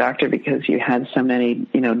go to the doctor because you had so many,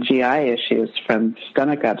 GI issues from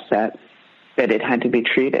stomach upset that it had to be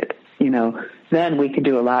treated? Then we can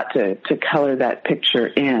do a lot to color that picture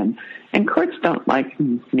in. And courts don't like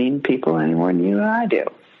mean people any more than you and I do.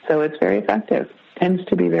 So it's very effective, tends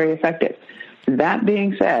to be very effective. That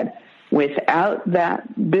being said, without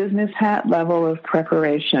that business hat level of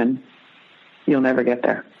preparation, you'll never get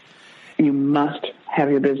there. You must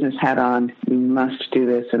have your business hat on. You must do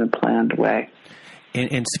this in a planned way.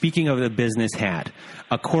 And speaking of the business hat,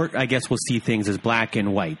 a court, I guess, will see things as black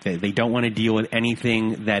and white. They don't want to deal with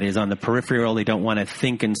anything that is on the peripheral. They don't want to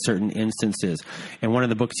think in certain instances. And one of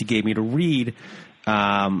the books you gave me to read,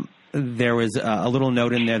 there was a little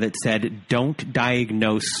note in there that said, don't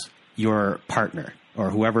diagnose your partner or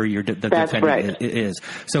whoever the defendant is.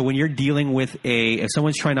 So when you're dealing with if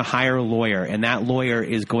someone's trying to hire a lawyer and that lawyer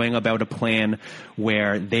is going about a plan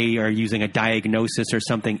where they are using a diagnosis or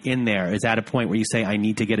something in there, is that a point where you say, I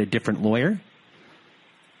need to get a different lawyer?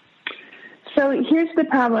 So here's the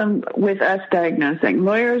problem with us diagnosing.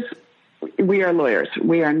 Lawyers, we are lawyers.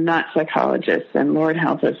 We are not psychologists. And Lord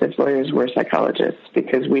help us if lawyers were psychologists,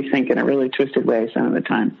 because we think in a really twisted way some of the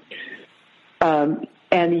time.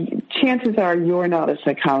 And chances are you're not a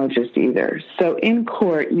psychologist either. So in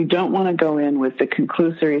court, you don't want to go in with the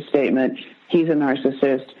conclusory statement, he's a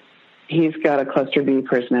narcissist, he's got a cluster B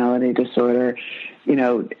personality disorder,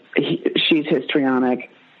 she's histrionic.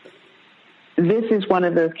 This is one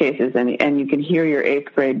of those cases, and you can hear your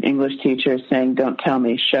 8th grade English teacher saying, don't tell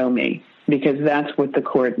me, show me, because that's what the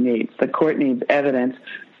court needs. The court needs evidence,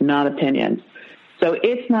 not opinions. So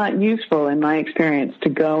it's not useful, in my experience, to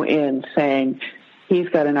go in saying, he's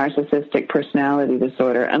got a narcissistic personality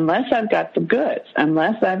disorder, unless I've got the goods,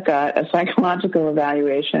 unless I've got a psychological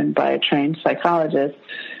evaluation by a trained psychologist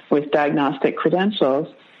with diagnostic credentials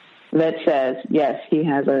that says, yes, he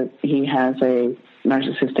has a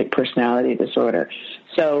narcissistic personality disorder.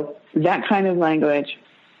 So that kind of language,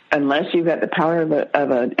 unless you've got the power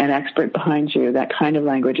of an expert behind you, that kind of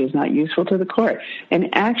language is not useful to the court and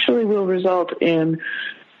actually will result in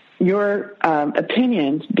your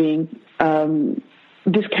opinions being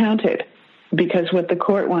discounted, because what the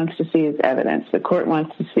court wants to see is evidence. The court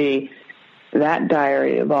wants to see that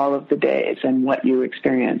diary of all of the days and what you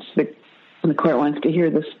experienced. The court wants to hear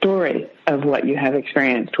the story of what you have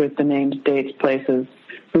experienced with the names, dates, places,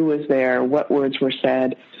 who was there, what words were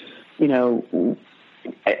said, and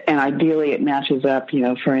ideally it matches up,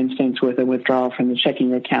 for instance, with a withdrawal from the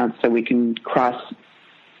checking account so we can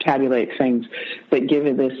cross-tabulate things that give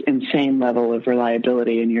it this insane level of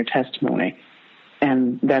reliability in your testimony.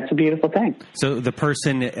 And that's a beautiful thing. So the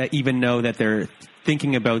person, even know that they're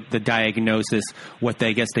thinking about the diagnosis, what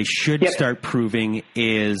they guess they should start proving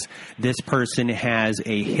is this person has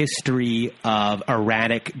a history of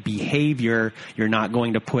erratic behavior. You're not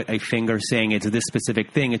going to put a finger saying it's this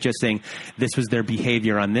specific thing. It's just saying this was their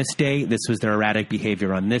behavior on this day, this was their erratic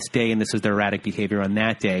behavior on this day, and this was their erratic behavior on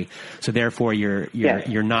that day. So therefore, you're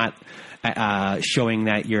not showing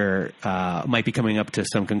that you're might be coming up to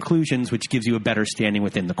some conclusions, which gives you a better standing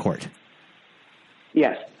within the court.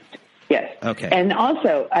 Yes. Okay. And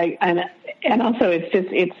also,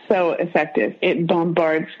 it's so effective. It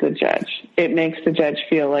bombards the judge. It makes the judge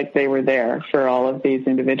feel like they were there for all of these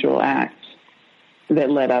individual acts that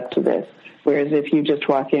led up to this. Whereas if you just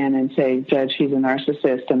walk in and say, Judge, he's a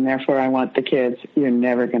narcissist, and therefore I want the kids, you're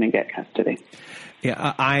never going to get custody.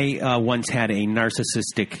 Yeah, I once had a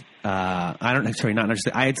narcissistic. Not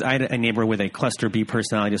narcissistic. I had a neighbor with a cluster B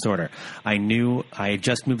personality disorder. I had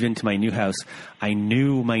just moved into my new house. I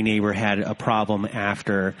knew my neighbor had a problem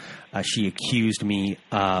after she accused me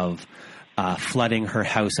of flooding her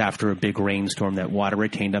house after a big rainstorm that water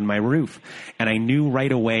retained on my roof. And I knew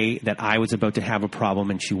right away that I was about to have a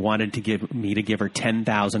problem, and she wanted to give her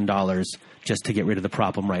 $10,000 just to get rid of the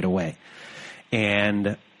problem right away.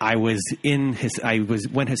 And I went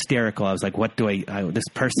hysterical. I was like, what do this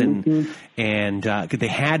person, and they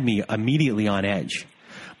had me immediately on edge.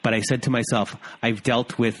 But I said to myself, I haven't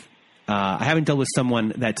dealt with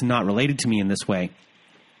someone that's not related to me in this way,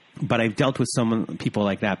 but I've dealt with people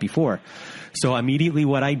like that before. So immediately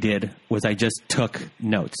what I did was I just took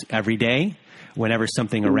notes every day. Whenever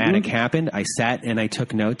something erratic happened, I sat and I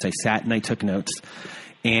took notes.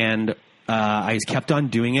 And I kept on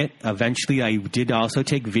doing it. Eventually, I did also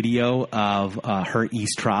take video of her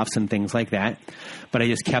east troughs and things like that. But I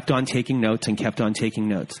just kept on taking notes.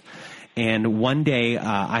 And one day,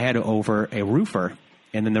 I had over a roofer,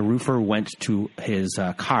 and then the roofer went to his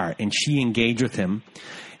car, and she engaged with him.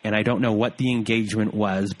 And I don't know what the engagement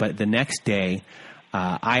was, but the next day,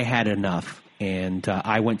 I had enough, and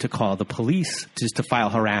I went to call the police just to file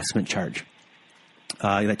harassment charge.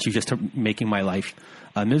 That she's just making my life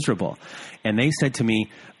miserable. And they said to me,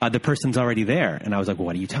 the person's already there. And I was like,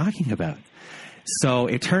 what are you talking about? So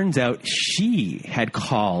it turns out she had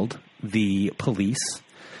called the police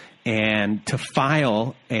and to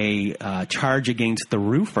file a charge against the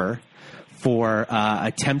roofer for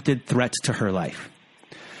attempted threats to her life.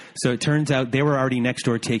 So it turns out they were already next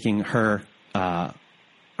door taking her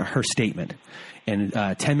statement. And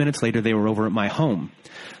 10 minutes later, they were over at my home.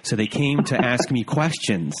 So they came to ask me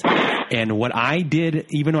questions. And what I did,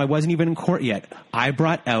 even though I wasn't even in court yet, I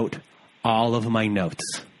brought out all of my notes.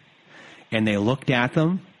 And they looked at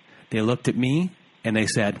them, they looked at me, and they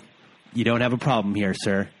said, you don't have a problem here,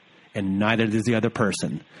 sir. And neither does the other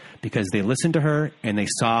person. Because they listened to her, and they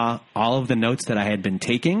saw all of the notes that I had been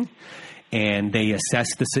taking. And they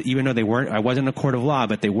assessed this, even though I wasn't a court of law,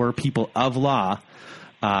 but they were people of law.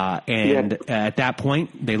 At that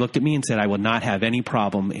point, they looked at me and said, I will not have any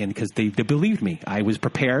problem. And because they believed me, I was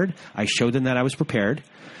prepared. I showed them that I was prepared,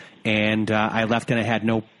 and I left and I had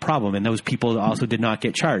no problem. And those people also did not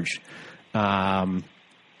get charged.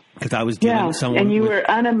 Because I was dealing with someone. And you were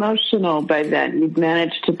unemotional by then. You'd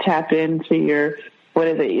managed to tap into your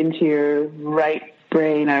right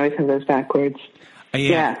brain. I always have those backwards. I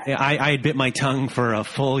had bit my tongue for a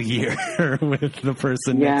full year with the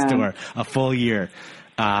person next door. A full year.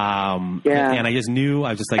 And I just knew,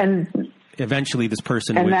 I was just like, eventually this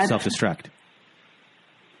person would self-destruct.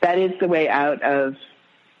 That is the way out of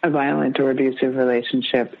a violent or abusive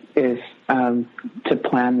relationship, is to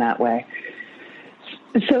plan that way.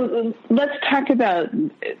 So let's talk about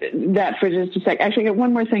that for just a sec. Actually, I got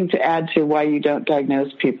one more thing to add to why you don't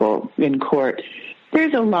diagnose people in court.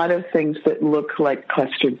 There's a lot of things that look like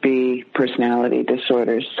cluster B personality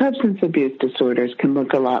disorders. Substance abuse disorders can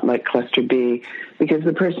look a lot like cluster B because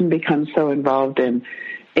the person becomes so involved in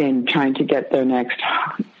trying to get their next,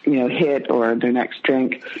 hit or their next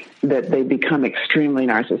drink that they become extremely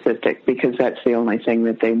narcissistic because that's the only thing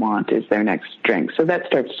that they want is their next drink. So that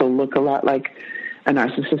starts to look a lot like a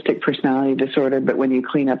narcissistic personality disorder, but when you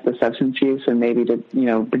clean up the substance use and maybe the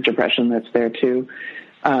depression that's there too,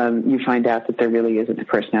 you find out that there really isn't a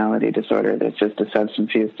personality disorder. There's just a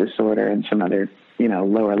substance use disorder and some other,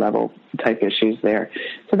 lower level type issues there.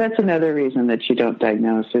 So that's another reason that you don't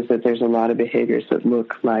diagnose, is that there's a lot of behaviors that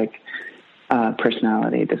look like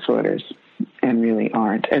personality disorders and really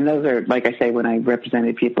aren't. And those are, like I say, when I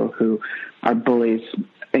represented people who are bullies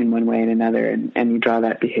in one way and another, and you draw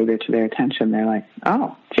that behavior to their attention, they're like,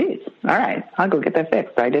 oh, geez, all right, I'll go get that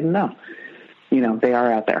fixed. I didn't know. They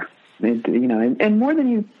are out there. And more than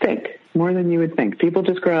you would think. People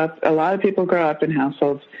just grow up, a lot of people grow up in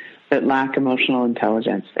households that lack emotional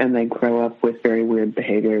intelligence, and they grow up with very weird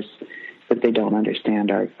behaviors that they don't understand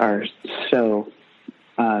are so,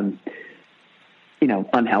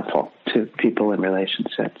 unhelpful to people in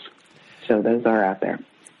relationships. So those are out there.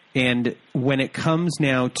 And when it comes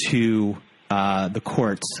now to the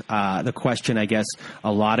courts, the question I guess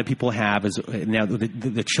a lot of people have is now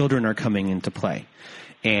the children are coming into play.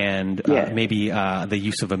 And maybe the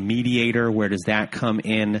use of a mediator, where does that come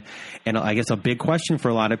in? And I guess a big question for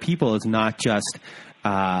a lot of people is not just,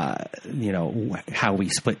 how we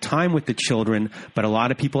split time with the children, but a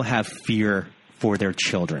lot of people have fear for their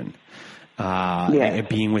children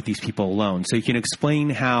being with these people alone. So you can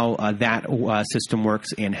explain how that system works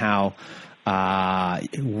and how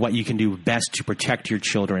what you can do best to protect your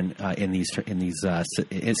children in these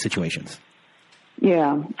situations.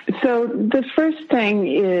 Yeah. So the first thing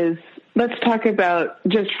is, let's talk about,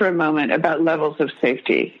 just for a moment, about levels of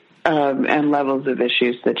safety and levels of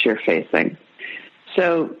issues that you're facing.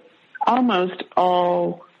 So almost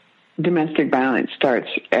all domestic violence starts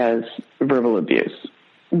as verbal abuse.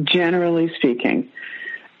 Generally speaking,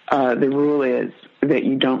 the rule is that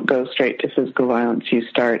you don't go straight to physical violence. You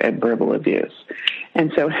start at verbal abuse.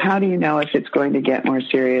 And so how do you know if it's going to get more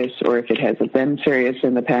serious or if it has been serious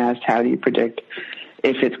in the past? How do you predict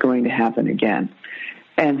if it's going to happen again?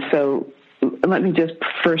 And so let me just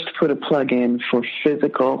first put a plug in for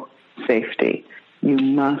physical safety. You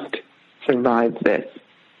must survive this.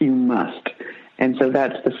 You must. And so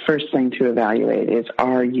that's the first thing to evaluate is,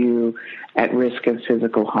 are you at risk of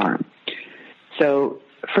physical harm? So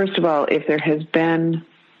first of all, if there has been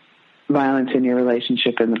violence in your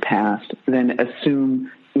relationship in the past, then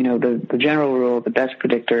assume, the general rule, the best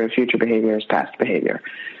predictor of future behavior is past behavior.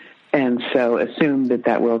 And so assume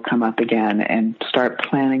that will come up again and start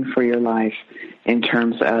planning for your life in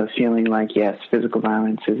terms of feeling like, yes, physical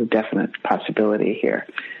violence is a definite possibility here.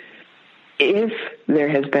 If there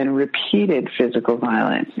has been repeated physical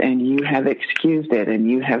violence and you have excused it and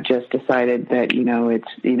you have just decided that,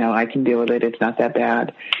 I can deal with it, it's not that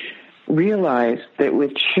bad, realize that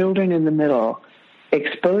with children in the middle,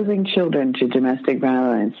 exposing children to domestic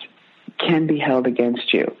violence can be held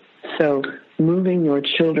against you. So moving your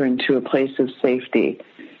children to a place of safety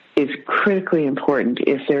is critically important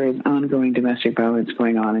if there is ongoing domestic violence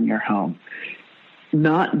going on in your home.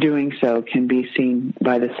 Not doing so can be seen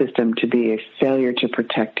by the system to be a failure to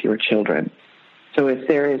protect your children. So if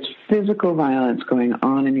there is physical violence going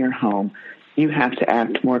on in your home, you have to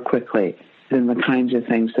act more quickly than the kinds of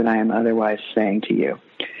things that I am otherwise saying to you.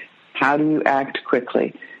 How do you act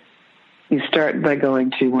quickly? You start by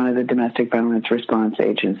going to one of the domestic violence response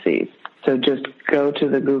agencies. So just go to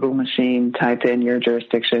the Google machine, type in your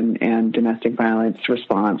jurisdiction and domestic violence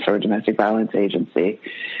response or domestic violence agency,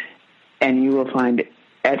 and you will find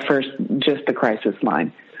at first just the crisis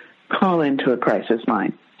line. Call into a crisis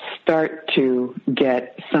line. Start to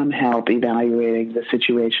get some help evaluating the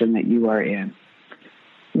situation that you are in.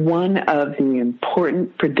 One of the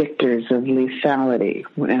important predictors of lethality,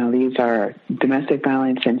 now these are domestic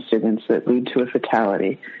violence incidents that lead to a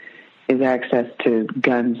fatality, is access to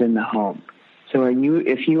guns in the home. So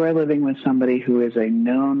if you are living with somebody who is a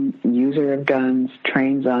known user of guns,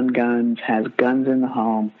 trains on guns, has guns in the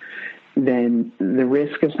home, then the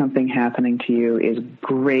risk of something happening to you is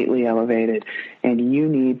greatly elevated, and you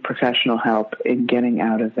need professional help in getting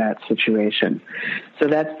out of that situation. So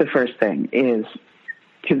that's the first thing, is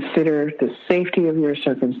consider the safety of your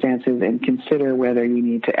circumstances and consider whether you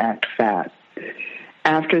need to act fast.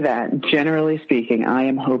 After that, generally speaking, I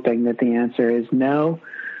am hoping that the answer is no,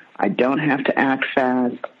 I don't have to act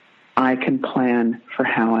fast. I can plan for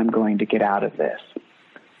how I'm going to get out of this.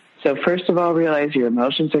 So first of all, realize your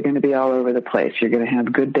emotions are going to be all over the place. You're going to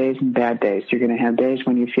have good days and bad days. You're going to have days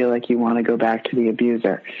when you feel like you want to go back to the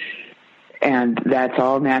abuser. And that's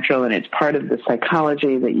all natural, and it's part of the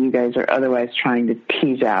psychology that you guys are otherwise trying to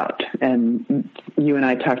tease out. And you and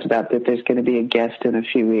I talked about that there's going to be a guest in a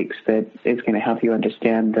few weeks that is going to help you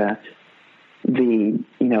understand the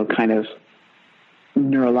kind of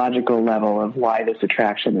neurological level of why this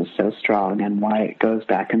attraction is so strong and why it goes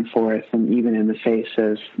back and forth. And even in the face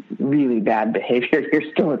of really bad behavior,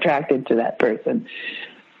 you're still attracted to that person.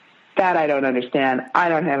 That I don't understand. I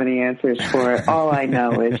don't have any answers for it. All I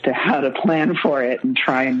know is how to plan for it and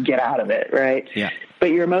try and get out of it, right? Yeah.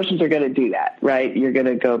 But your emotions are going to do that, right? You're going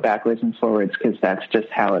to go backwards and forwards because that's just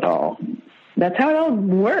how it all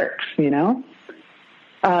works,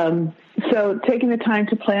 So taking the time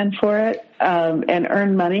to plan for it and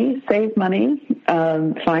earn money, save money,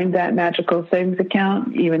 find that magical savings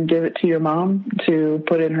account, even give it to your mom to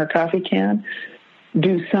put in her coffee can.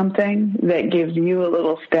 Do something that gives you a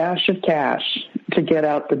little stash of cash to get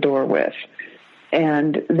out the door with.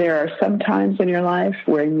 And there are some times in your life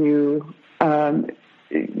where you have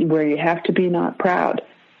to be not proud.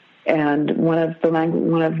 And one of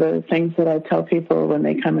the things that I tell people when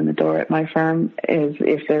they come in the door at my firm is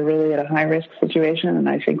if they're really at a high-risk situation and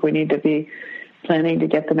I think we need to be planning to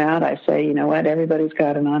get them out, I say, you know what, everybody's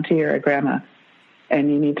got an auntie or a grandma, and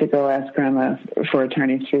you need to go ask grandma for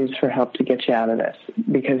attorney's fees for help to get you out of this,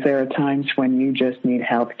 because there are times when you just need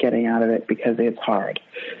help getting out of it because it's hard.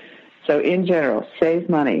 So in general, save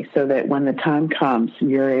money so that when the time comes,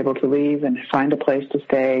 you're able to leave and find a place to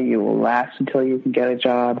stay. You will last until you can get a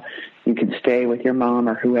job. You can stay with your mom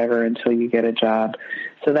or whoever until you get a job.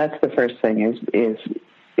 So that's the first thing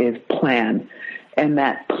is plan. And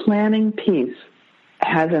that planning piece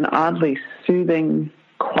has an oddly soothing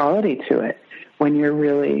quality to it when you're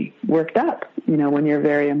really worked up, when you're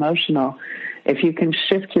very emotional. If you can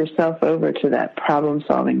shift yourself over to that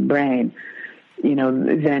problem-solving brain,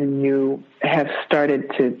 then you have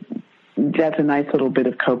started to that's a nice little bit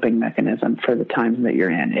of coping mechanism for the times that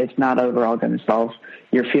you're in. It's not overall going to solve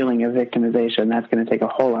your feeling of victimization. That's going to take a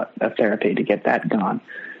whole lot of therapy to get that gone.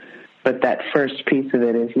 But that first piece of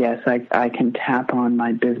it is, yes, I can tap on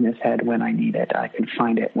my business head when I need it. I can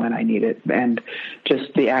find it when I need it. And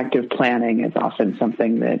just the active planning is often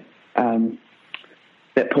something that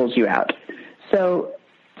that pulls you out. So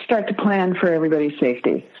start to plan for everybody's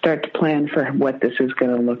safety. Start to plan for what this is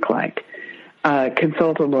going to look like.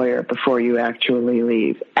 Consult a lawyer before you actually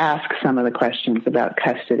leave. Ask some of the questions about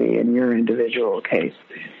custody in your individual case.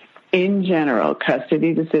 In general,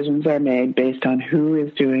 custody decisions are made based on who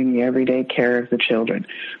is doing the everyday care of the children,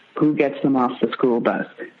 who gets them off the school bus,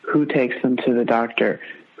 who takes them to the doctor,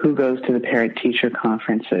 who goes to the parent-teacher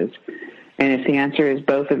conferences. And if the answer is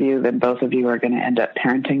both of you, then both of you are going to end up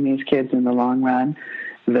parenting these kids in the long run.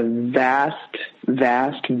 The vast,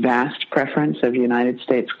 vast, vast preference of United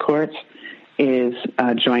States courts is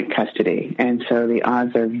joint custody. And so the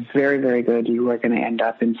odds are very, very good you are going to end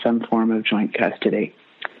up in some form of joint custody.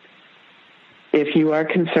 If you are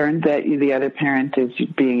concerned that the other parent is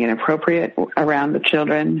being inappropriate around the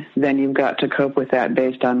children, then you've got to cope with that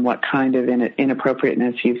based on what kind of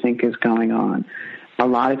inappropriateness you think is going on. A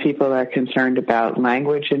lot of people are concerned about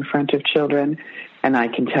language in front of children, and I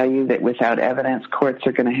can tell you that without evidence, courts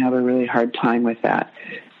are going to have a really hard time with that.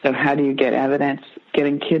 So how do you get evidence?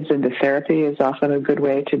 Getting kids into therapy is often a good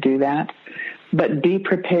way to do that. But be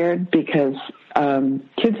prepared, because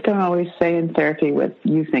kids don't always say in therapy what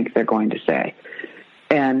you think they're going to say.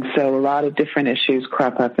 And so a lot of different issues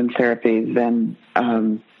crop up in therapy than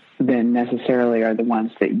necessarily are the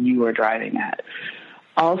ones that you are driving at.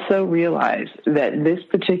 Also realize that this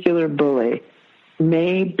particular bully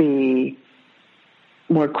may be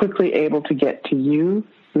more quickly able to get to you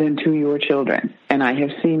than to your children. And I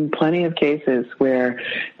have seen plenty of cases where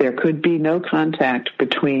there could be no contact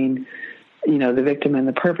between, the victim and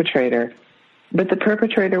the perpetrator, but the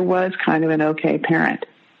perpetrator was kind of an okay parent.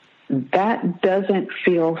 That doesn't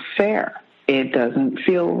feel fair. It doesn't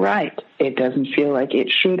feel right. It doesn't feel like it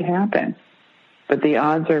should happen. But the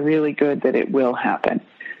odds are really good that it will happen.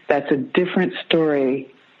 That's a different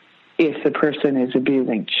story if the person is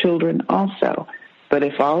abusing children also. But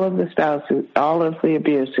if all of the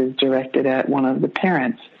abuse is directed at one of the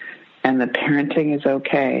parents and the parenting is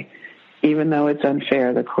okay, even though it's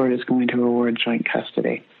unfair, the court is going to award joint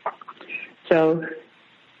custody. So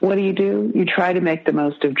what do? You try to make the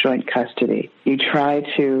most of joint custody. You try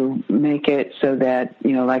to make it so that,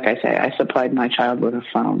 like I say, I supplied my child with a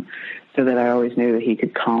phone so that I always knew that he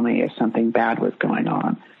could call me if something bad was going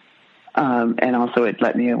on. And also it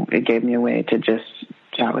gave me a way to just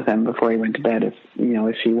chat with him before he went to bed if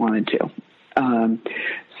he wanted to.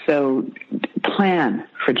 So plan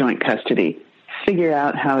for joint custody. Figure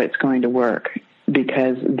out how it's going to work,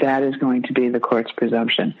 because that is going to be the court's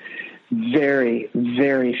presumption. Very,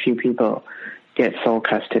 very few people get sole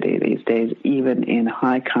custody these days, even in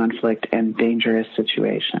high conflict and dangerous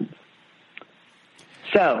situations.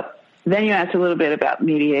 So then you asked a little bit about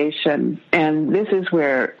mediation, and this is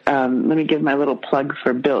where, let me give my little plug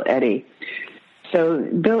for Bill Eddy. So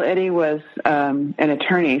Bill Eddy was an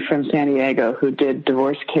attorney from San Diego who did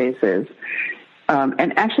divorce cases.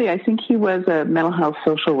 And actually, I think he was a mental health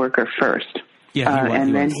social worker first. Yeah,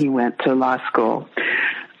 and then he went to law school.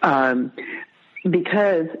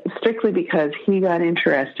 Because he got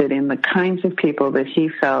interested in the kinds of people that he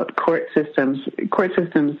felt court systems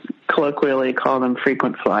colloquially call them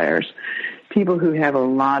frequent flyers, people who have a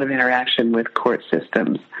lot of interaction with court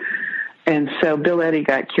systems. And so Bill Eddy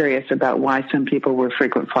got curious about why some people were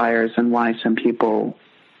frequent flyers and why some people,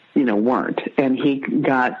 weren't. And he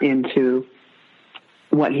got into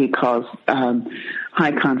what he calls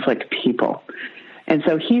high conflict people. And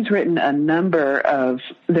so he's written a number of,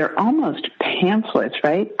 they're almost pamphlets,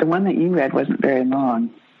 right? The one that you read wasn't very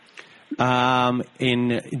long.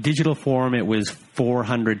 In digital form, it was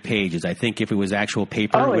 400 pages. I think if it was actual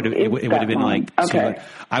paper, it would have been long. Okay.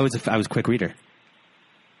 I was a quick reader.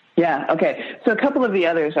 Yeah, okay. So a couple of the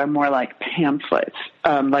others are more like pamphlets.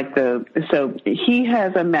 So he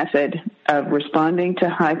has a method of responding to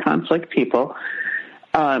high conflict people.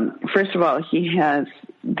 First of all, he has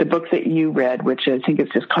the book that you read, which I think is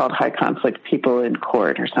just called High Conflict People in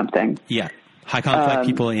Court or something. Yeah, High Conflict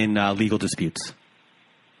People in Legal Disputes.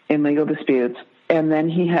 In legal disputes. And then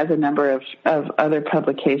he has a number of other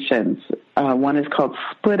publications. One is called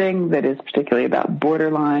Splitting, that is particularly about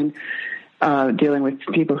borderline, dealing with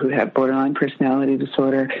people who have borderline personality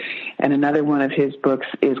disorder. And another one of his books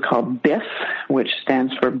is called BIF, which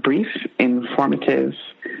stands for Brief, Informative,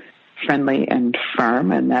 Friendly, and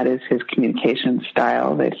Firm, and that is his communication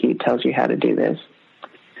style, that he tells you how to do this.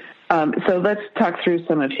 So let's talk through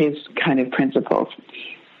some of his kind of principles.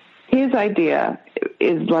 His idea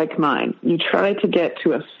is like mine. You try to get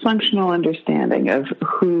to a functional understanding of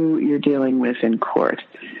who you're dealing with in court.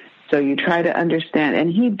 So you try to understand, and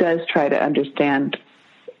he does try to understand.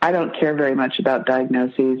 I don't care very much about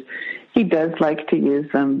diagnoses. He does like to use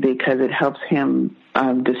them because it helps him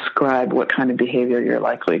describe what kind of behavior you're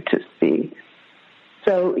likely to see.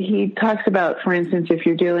 So he talks about, for instance, if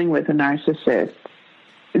you're dealing with a narcissist,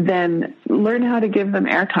 then learn how to give them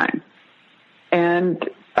airtime and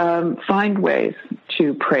find ways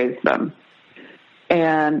to praise them.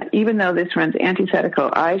 And even though this runs antithetical,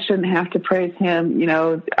 I shouldn't have to praise him. You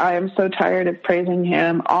know, I am so tired of praising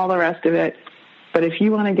him, all the rest of it. But if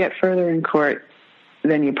you want to get further in court,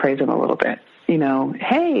 then you praise him a little bit. You know,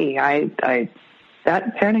 hey,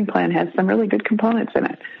 that parenting plan has some really good components in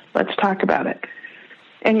it. Let's talk about it.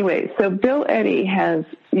 Anyway, so Bill Eddy has,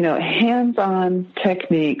 you know, hands-on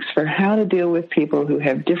techniques for how to deal with people who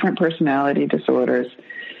have different personality disorders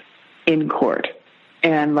in court.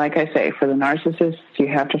 And like I say, for the narcissists, you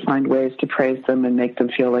have to find ways to praise them and make them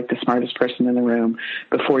feel like the smartest person in the room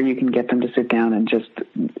before you can get them to sit down and just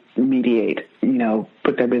mediate, you know,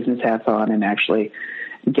 put their business hats on and actually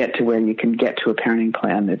get to where you can get to a parenting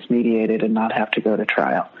plan that's mediated and not have to go to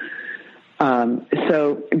trial.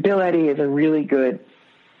 So Bill Eddy is a really good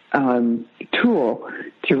tool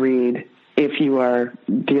to read if you are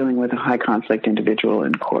dealing with a high conflict individual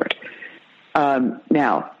in court.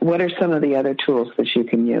 Now, what are some of the other tools that you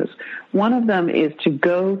can use? One of them is to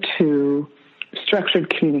go to structured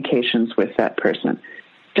communications with that person.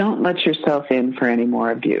 Don't let yourself in for any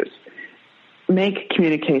more abuse. Make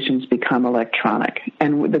communications become electronic.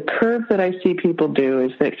 And the curve that I see people do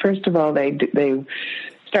is that, first of all, they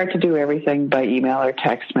start to do everything by email or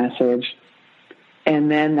text message.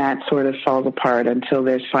 And then that sort of falls apart until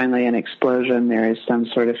there's finally an explosion. There is some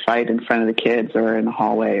sort of fight in front of the kids or in the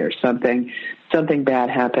hallway or something. Something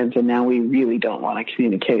bad happens, and now we really don't want to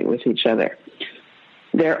communicate with each other.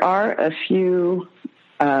 There are a few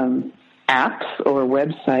apps or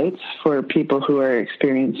websites for people who are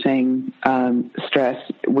experiencing stress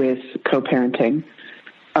with co-parenting.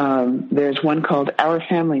 There's one called Our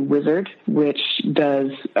Family Wizard, which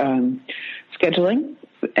does scheduling.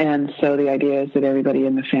 And so the idea is that everybody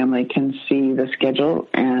in the family can see the schedule,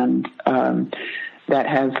 and that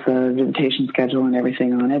has the visitation schedule and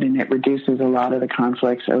everything on it, and it reduces a lot of the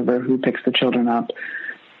conflicts over who picks the children up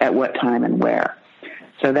at what time and where.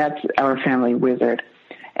 So that's Our Family Wizard.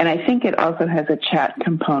 And I think it also has a chat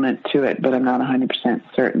component to it, but I'm not 100%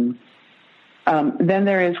 certain. Then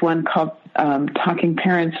there is one called Talking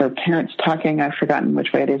Parents or Parents Talking. I've forgotten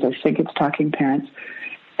which way it is. I think it's Talking Parents.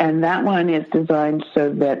 And that one is designed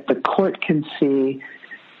so that the court can see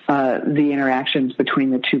the interactions between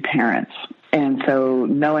the two parents. And so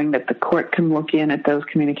knowing that the court can look in at those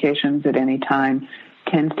communications at any time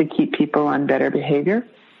tends to keep people on better behavior.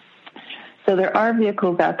 So there are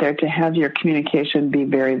vehicles out there to have your communication be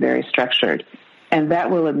very, very structured. And that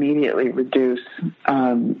will immediately reduce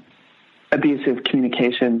abusive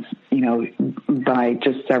communications, you know, by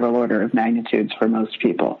just several order of magnitudes for most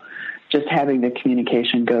people. Just having the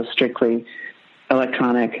communication go strictly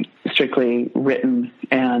electronic, strictly written,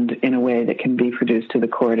 and in a way that can be produced to the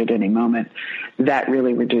court at any moment, that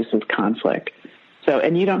really reduces conflict. So,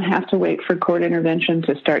 and you don't have to wait for court intervention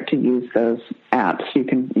to start to use those apps. You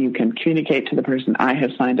can communicate to the person, I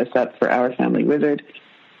have signed us up for Our Family Wizard,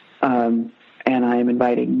 and I am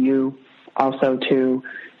inviting you also to,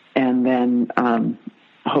 and then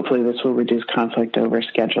hopefully this will reduce conflict over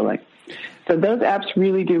scheduling. So those apps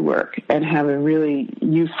really do work and have a really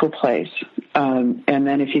useful place. And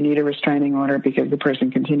then if you need a restraining order because the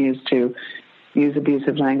person continues to use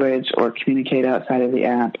abusive language or communicate outside of the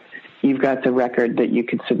app, you've got the record that you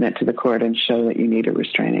can submit to the court and show that you need a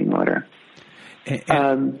restraining order.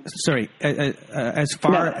 Sorry, as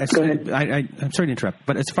far as go ahead. I'm sorry to interrupt,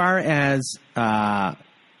 but as far as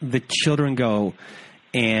the children go,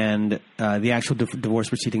 and the actual divorce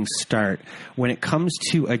proceedings start, when it comes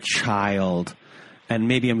to a child, and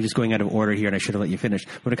maybe I'm just going out of order here and I should have let you finish.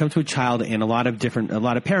 When it comes to a child, and a lot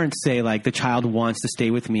of parents say, like, the child wants to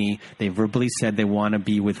stay with me. They verbally said they want to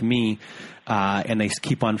be with me, and they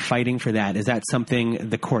keep on fighting for that. Is that something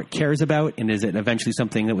the court cares about, and is it eventually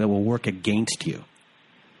something that will work against you?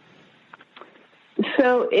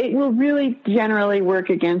 So it will really generally work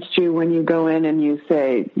against you when you go in and you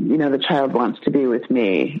say, you know, the child wants to be with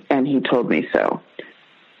me, and he told me so.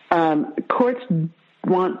 Courts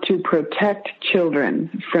want to protect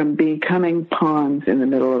children from becoming pawns in the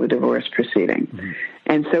middle of a divorce proceeding. Mm-hmm.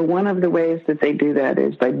 And so one of the ways that they do that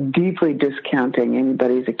is by deeply discounting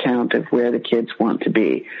anybody's account of where the kids want to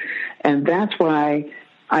be. And that's why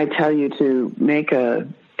I tell you to make a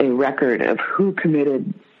record of who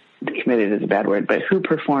committed is a bad word, but who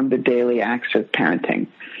performed the daily acts of parenting,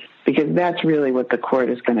 because that's really what the court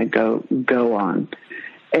is going to go on.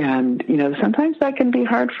 And, sometimes that can be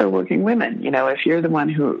hard for working women. If you're the one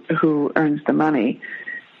who earns the money,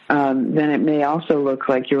 then it may also look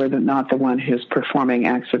like you're not the one who's performing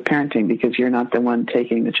acts of parenting, because you're not the one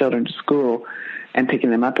taking the children to school and picking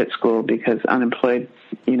them up at school, because unemployed,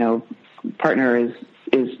 partner is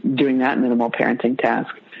doing that minimal parenting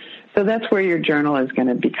task. So that's where your journal is going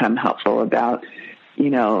to become helpful about,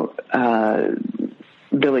 Billy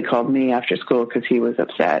called me after school because he was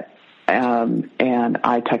upset. And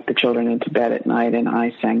I tucked the children into bed at night and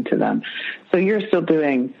I sang to them. So you're still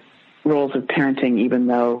doing roles of parenting, even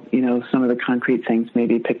though, some of the concrete things may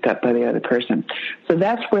be picked up by the other person. So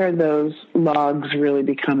that's where those logs really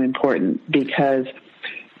become important, because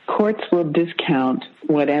courts will discount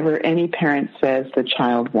whatever any parent says the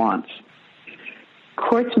child wants.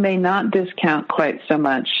 Courts may not discount quite so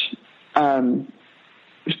much,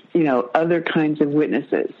 other kinds of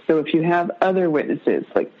witnesses. So if you have other witnesses,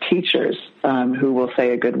 like teachers who will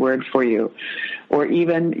say a good word for you, or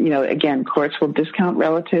even, again, courts will discount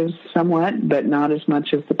relatives somewhat, but not as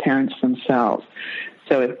much as the parents themselves.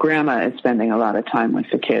 So if grandma is spending a lot of time with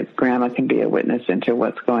the kids, grandma can be a witness into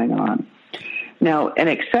what's going on. Now, an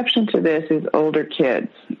exception to this is older kids,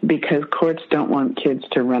 because courts don't want kids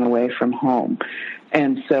to run away from home.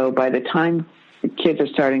 And so by the time kids are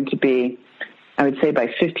starting to be, I would say by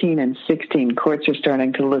 15 and 16, courts are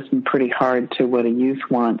starting to listen pretty hard to what a youth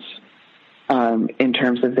wants in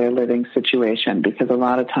terms of their living situation, because a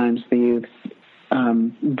lot of times the youth's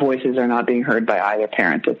voices are not being heard by either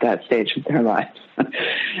parent at that stage of their lives.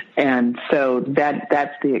 And so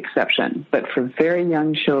that's the exception. But for very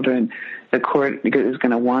young children, the court is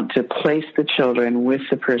going to want to place the children with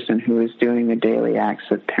the person who is doing the daily acts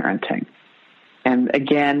of parenting. And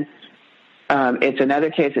again, it's another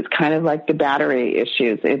case. It's kind of like the battery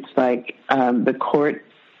issues. It's like the court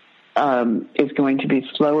is going to be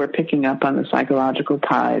slower picking up on the psychological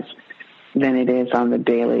ties than it is on the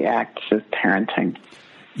daily acts of parenting.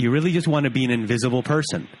 You really just want to be an invisible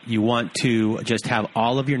person. You want to just have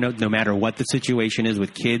all of your notes, no matter what the situation is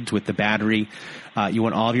with kids, with the battery. You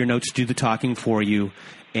want all of your notes to do the talking for you.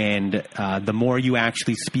 And the more you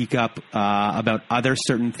actually speak up about other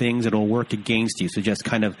certain things, it'll work against you. So just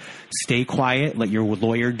kind of stay quiet, let your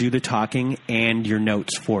lawyer do the talking and your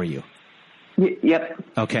notes for you. Yep.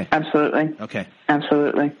 Okay. Absolutely. Okay.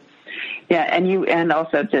 Absolutely. Yeah, and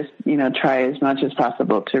also just, try as much as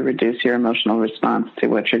possible to reduce your emotional response to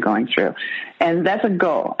what you're going through. And that's a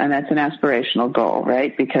goal, and that's an aspirational goal,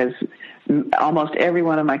 right? Because almost every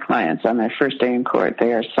one of my clients on their first day in court,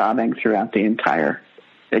 they are sobbing throughout the entire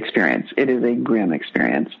experience. It is a grim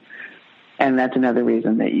experience. And that's another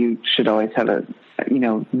reason that you should always have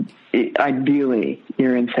ideally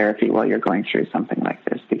you're in therapy while you're going through something like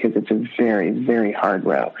this, because it's a very, very hard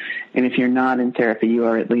row. And if you're not in therapy, you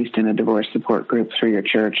are at least in a divorce support group through your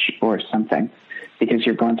church or something, because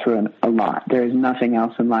you're going through a lot. There is nothing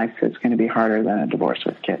else in life that's going to be harder than a divorce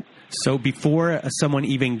with kids. So before someone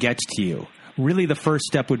even gets to you, really the first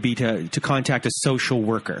step would be to contact a social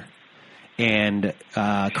worker and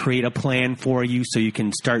create a plan for you so you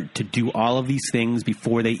can start to do all of these things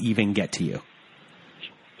before they even get to you.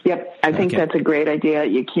 Yep, I think that's a great idea.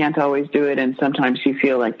 You can't always do it, and sometimes you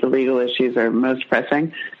feel like the legal issues are most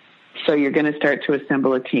pressing. So you're going to start to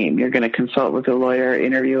assemble a team. You're going to consult with a lawyer,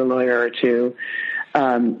 interview a lawyer or two.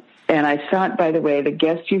 And I thought, by the way, the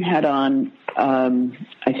guest you had on,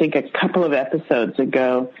 I think a couple of episodes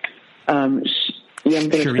ago, I'm going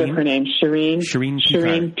to slip her name,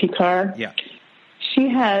 Shireen Picard. Yeah. She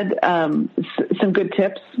had some good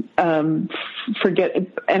tips. And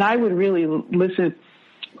I would really listen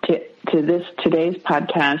to today's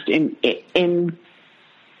podcast in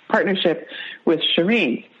partnership with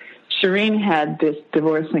Shireen. Shireen had this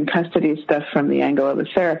divorce and custody stuff from the angle of a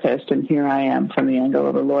therapist, and here I am from the angle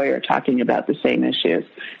of a lawyer talking about the same issues.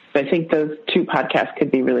 So I think those two podcasts could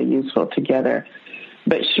be really useful together.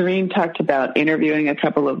 But Shireen talked about interviewing a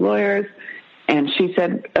couple of lawyers, and she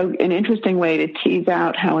said an interesting way to tease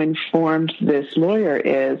out how informed this lawyer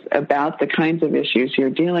is about the kinds of issues you're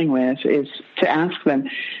dealing with is to ask them,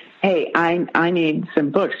 hey, I need some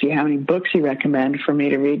books. Do you have any books you recommend for me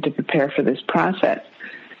to read to prepare for this process?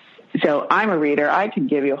 So I'm a reader. I can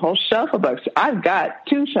give you a whole shelf of books. I've got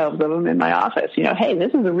 2 shelves of them in my office. Hey,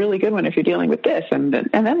 this is a really good one if you're dealing with this. And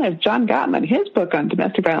then there's John Gottman. His book on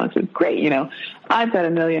domestic violence is great. I've got a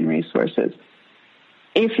million resources.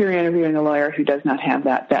 If you're interviewing a lawyer who does not have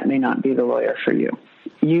that, that may not be the lawyer for you.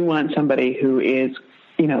 You want somebody who is,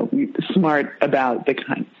 smart about the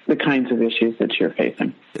kinds of issues that you're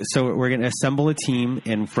facing. So we're going to assemble a team,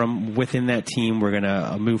 and from within that team, we're going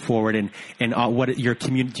to move forward. And do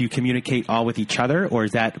you communicate all with each other, or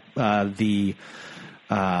is that the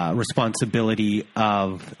responsibility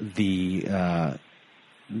of the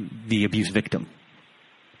abuse victim?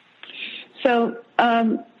 So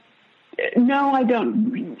no, I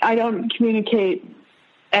don't. I don't communicate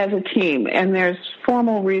as a team, and there's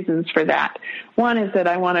formal reasons for that. One is that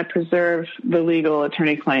I want to preserve the legal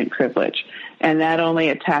attorney-client privilege, and that only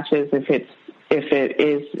attaches if it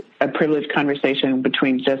is a privileged conversation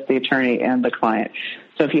between just the attorney and the client.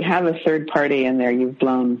 So if you have a third party in there, you've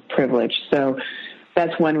blown privilege. So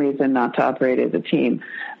that's one reason not to operate as a team.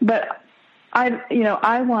 But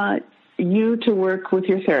I want you to work with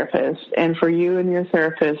your therapist, and for you and your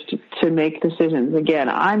therapist to make decisions. Again,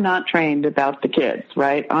 I'm not trained about the kids,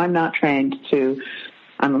 right? I'm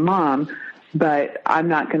a mom, but I'm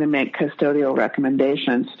not going to make custodial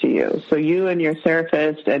recommendations to you. So you and your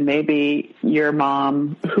therapist, and maybe your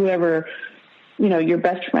mom, whoever, your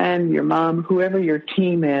best friend, your mom, whoever your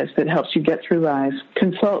team is that helps you get through life,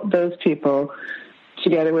 consult those people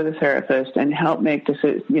together with a therapist and help make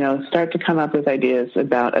decisions, start to come up with ideas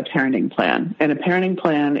about a parenting plan. And a parenting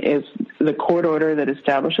plan is the court order that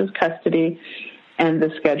establishes custody and the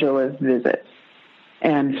schedule of visits.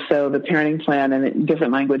 And so the parenting plan, and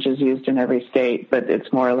different language is used in every state, but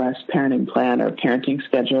it's more or less parenting plan or parenting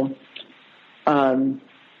schedule,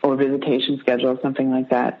 or visitation schedule, something like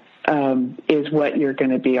that, is what you're going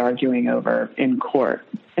to be arguing over in court.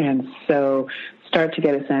 And so start to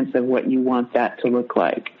get a sense of what you want that to look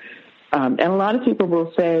like. And a lot of people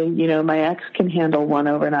will say, my ex can handle 1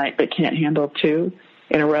 overnight but can't handle 2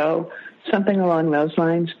 in a row, something along those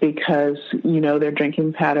lines, because their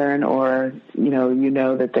drinking pattern, or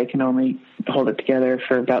that they can only hold it together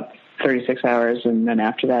for about 36 hours, and then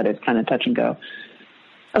after that it's kind of touch and go.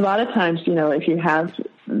 A lot of times, if you have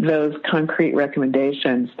those concrete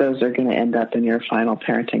recommendations, those are going to end up in your final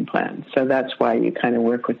parenting plan. So that's why you kind of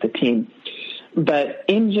work with the team. But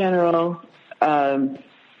in general, I'm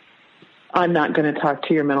not going to talk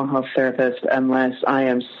to your mental health therapist unless I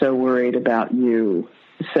am so worried about you.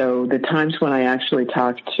 So the times when I actually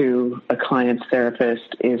talk to a client's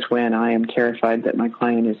therapist is when I am terrified that my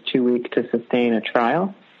client is too weak to sustain a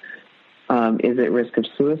trial, is at risk of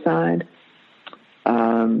suicide,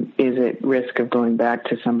 is at risk of going back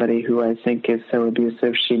to somebody who I think is so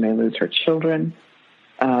abusive she may lose her children.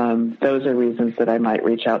 Those are reasons that I might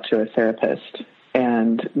reach out to a therapist.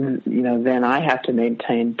 And, then I have to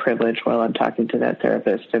maintain privilege while I'm talking to that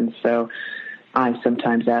therapist. And so I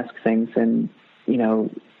sometimes ask things in,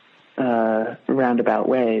 roundabout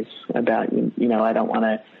ways about, I don't want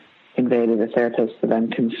to convey to the therapist that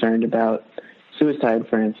I'm concerned about suicide,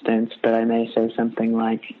 for instance, but I may say something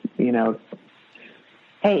like,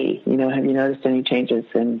 hey, have you noticed any changes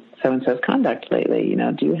in so-and-so's conduct lately?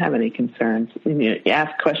 Do you have any concerns? You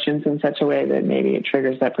ask questions in such a way that maybe it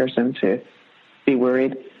triggers that person to be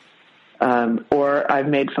worried. Or I've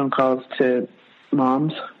made phone calls to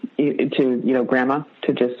moms, to, grandma,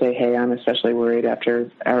 to just say, hey, I'm especially worried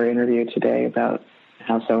after our interview today about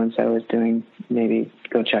how so-and-so is doing. Maybe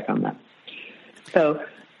go check on them. So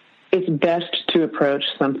it's best to approach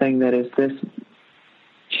something that is this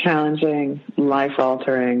challenging,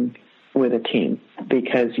 life-altering with a team,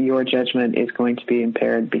 because your judgment is going to be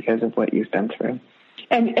impaired because of what you've been through.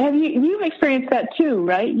 And have you've experienced that too,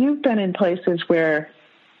 right? You've been in places where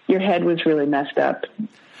your head was really messed up.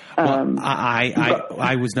 Well,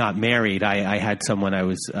 I was not married. I had someone I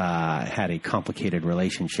was had a complicated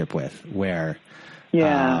relationship with, where you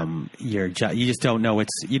just don't know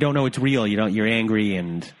it's real. You're angry,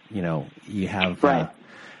 and you have right.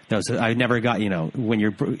 Those I never got. When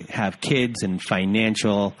you have kids and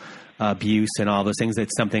financial abuse and all those things,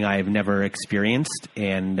 it's something I've never experienced,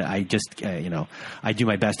 and I just I do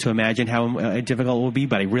my best to imagine how difficult it will be,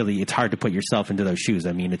 but it's hard to put yourself into those shoes.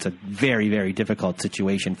 I mean, it's a very, very difficult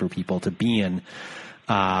situation for people to be in,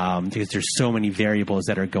 because there's so many variables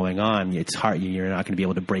that are going on. It's hard. You're not going to be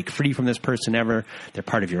able to break free from this person ever. They're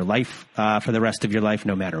part of your life for the rest of your life,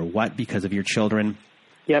 no matter what, because of your children.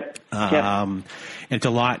 Yep. And it's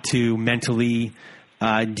a lot to mentally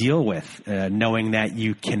deal with, knowing that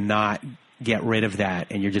you cannot get rid of that,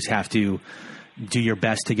 and you just have to, do your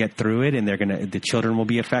best to get through it, and the children will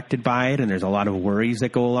be affected by it, and there's a lot of worries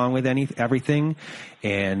that go along with everything,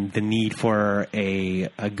 and the need for a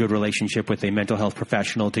good relationship with a mental health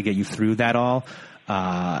professional to get you through that all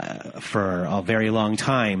for a very long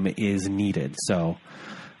time is needed. So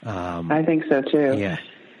I think so too. Yeah.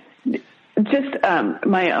 Just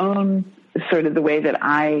my own sort of the way that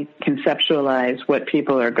I conceptualize what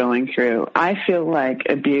people are going through. I feel like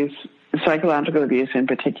abuse, psychological abuse in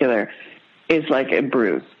particular, is like a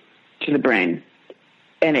bruise to the brain.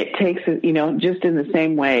 And it takes, just in the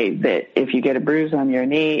same way that if you get a bruise on your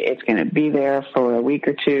knee, it's going to be there for a week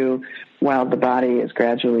or two while the body is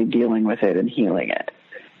gradually dealing with it and healing it.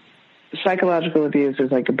 Psychological abuse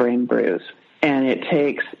is like a brain bruise, and it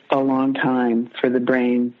takes a long time for the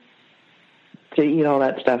brain to eat all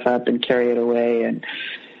that stuff up and carry it away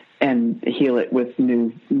and heal it with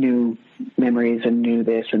new memories and new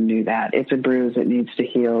this and new that. It's a bruise that needs to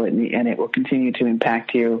heal, and it will continue to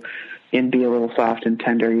impact you and be a little soft and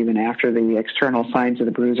tender even after the external signs of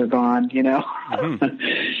the bruise are gone,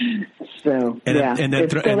 Mm-hmm. So,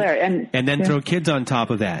 it's still there. And then throw kids on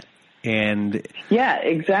top of that. And yeah,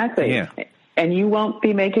 exactly. Yeah. And you won't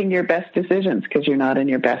be making your best decisions because you're not in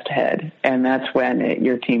your best head. And that's when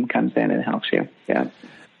your team comes in and helps you. Yeah.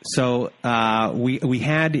 So we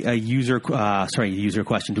had a user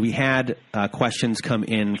questions. We had questions come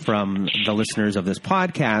in from the listeners of this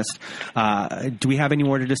podcast. Do we have any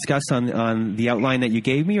more to discuss on the outline that you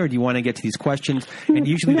gave me, or do you want to get to these questions? And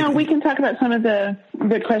usually, we can talk about some of the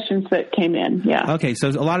questions that came in. Yeah. Okay. So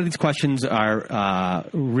a lot of these questions are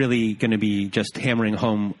really going to be just hammering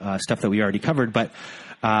home stuff that we already covered. But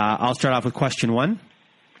I'll start off with question 1.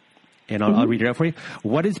 And I'll read it out for you.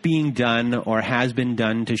 What is being done or has been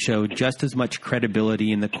done to show just as much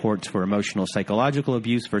credibility in the courts for emotional psychological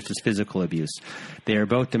abuse versus physical abuse? They are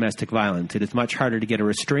both domestic violence. It is much harder to get a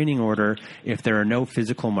restraining order if there are no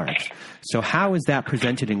physical marks. So how is that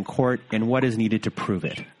presented in court, and what is needed to prove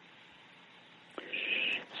it?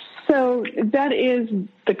 So that is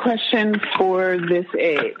the question for this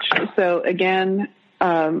age. So again,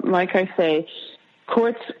 like I say,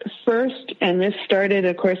 courts first, and this started,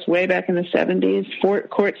 of course, way back in the 70s,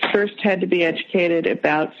 courts first had to be educated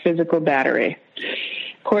about physical battery.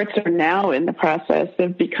 Courts are now in the process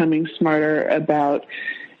of becoming smarter about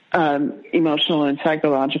emotional and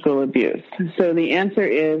psychological abuse. So the answer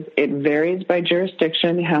is it varies by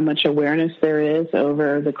jurisdiction how much awareness there is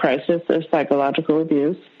over the crisis of psychological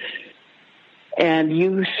abuse. And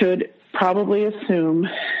you should probably assume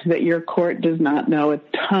that your court does not know a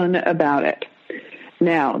ton about it.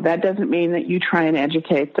 Now, that doesn't mean that you try and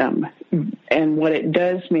educate them. And what it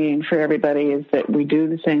does mean for everybody is that we do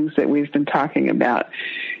the things that we've been talking about.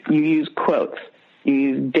 You use quotes, you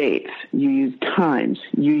use dates, you use times,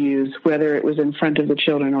 you use whether it was in front of the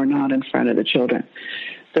children or not in front of the children,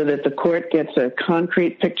 so that the court gets a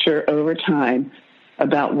concrete picture over time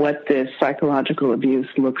about what this psychological abuse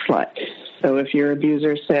looks like. So if your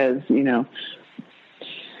abuser says,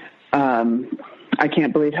 I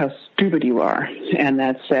can't believe how stupid you are, and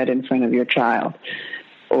that's said in front of your child.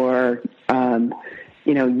 Or,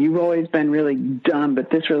 you've always been really dumb, but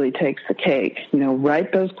this really takes the cake.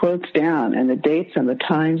 Write those quotes down and the dates and the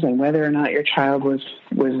times and whether or not your child was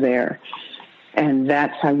there. And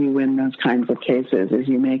that's how you win those kinds of cases, is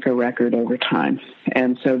you make a record over time.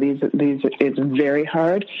 And so it's very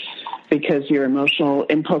hard, because your emotional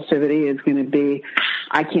impulsivity is going to be,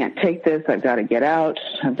 I can't take this, I've got to get out,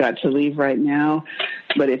 I've got to leave right now.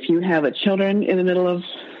 But if you have children in the middle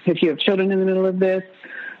of this,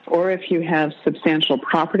 or if you have substantial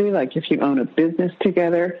property, like if you own a business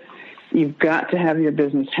together, you've got to have your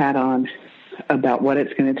business hat on about what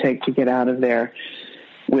it's going to take to get out of there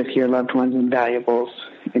with your loved ones and valuables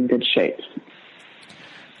in good shape.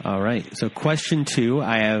 All right. So question 2,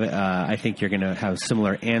 I think you're going to have a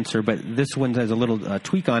similar answer, but this one has a little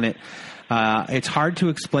tweak on it. It's hard to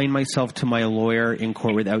explain myself to my lawyer in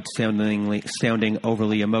court without sounding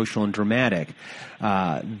overly emotional and dramatic.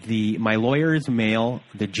 My lawyer is male,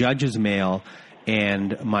 the judge is male,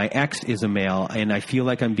 and my ex is a male, and I feel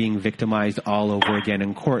like I'm being victimized all over again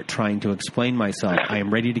in court trying to explain myself. I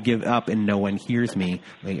am ready to give up and no one hears me.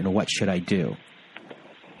 What should I do?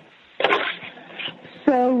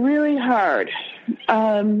 So really hard.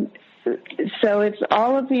 So it's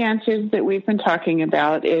all of the answers that we've been talking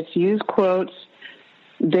about. It's use quotes,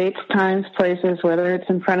 dates, times, places, whether it's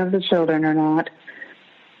in front of the children or not.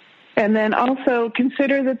 And then also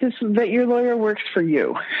consider that your lawyer works for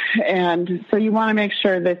you. And so you want to make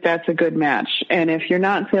sure that that's a good match. And if you're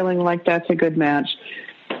not feeling like that's a good match,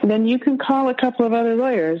 then you can call a couple of other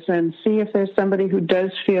lawyers and see if there's somebody who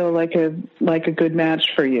does feel like a good match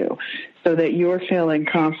for you. so that you're feeling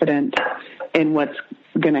confident in what's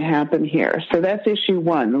going to happen here. So that's issue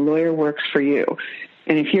one. The lawyer works for you.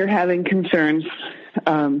 And if you're having concerns,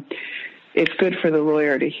 it's good for the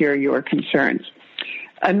lawyer to hear your concerns.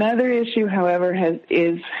 Another issue, however,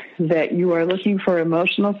 is that you are looking for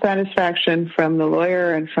emotional satisfaction from the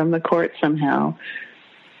lawyer and from the court somehow.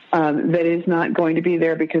 That is not going to be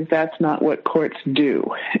there because that's not what courts do.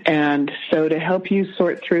 And so to help you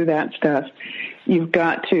sort through that stuff, you've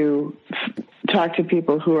got to talk to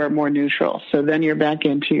people who are more neutral. So then you're back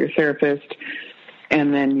into your therapist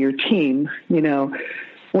and then your team. You know,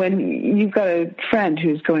 when you've got a friend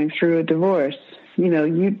who's going through a divorce, you know,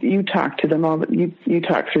 you talk to them you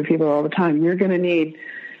talk through people all the time. You're going to need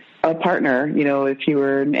a partner, you know, if you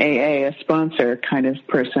were an AA, a sponsor kind of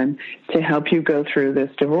person, to help you go through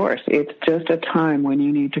this divorce. It's just a time when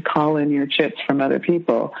you need to call in your chits from other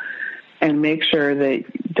people and make sure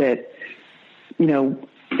that you know,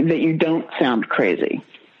 that you don't sound crazy.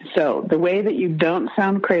 So the way that you don't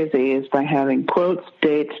sound crazy is by having quotes,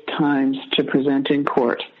 dates, times to present in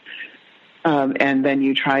court. And then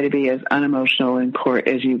you try to be as unemotional in court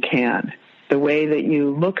as you can. The way that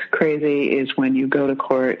you look crazy is when you go to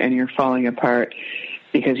court and you're falling apart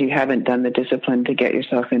because you haven't done the discipline to get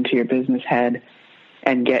yourself into your business head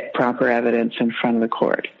and get proper evidence in front of the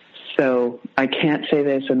court. So I can't say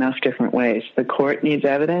this enough different ways. The court needs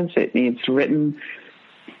evidence. It needs written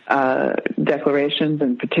declarations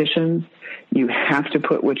and petitions. You have to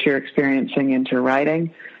put what you're experiencing into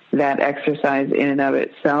writing. That exercise in and of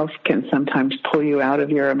itself can sometimes pull you out of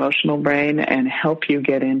your emotional brain and help you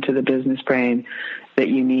get into the business brain that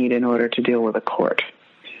you need in order to deal with a court.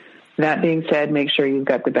 That being said, make sure you've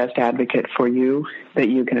got the best advocate for you that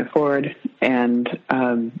you can afford, and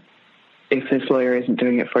if this lawyer isn't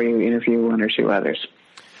doing it for you, interview one or two others.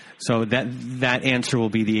 So that answer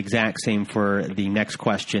will be the exact same for the next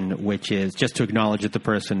question, which is just to acknowledge that the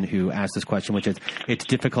person who asked this question, which is, it's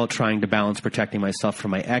difficult trying to balance protecting myself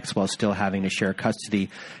from my ex while still having to share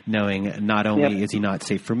custody, knowing not only is he not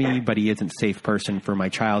safe for me, but he isn't a safe person for my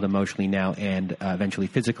child emotionally now and eventually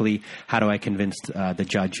physically. How do I convince the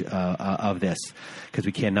judge of this? Because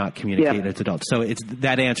we cannot communicate as adults. So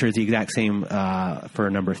that answer is the exact same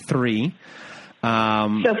for number 3.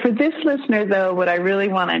 So for this listener, though, what I really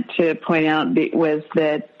wanted to point out was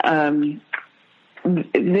that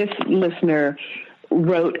this listener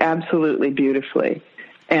wrote absolutely beautifully.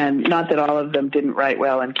 And not that all of them didn't write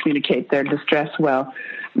well and communicate their distress well,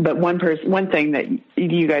 but one thing that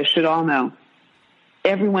you guys should all know,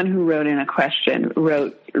 everyone who wrote in a question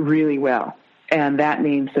wrote really well. And that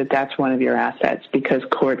means that that's one of your assets because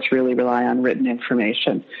courts really rely on written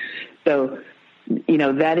information. So, you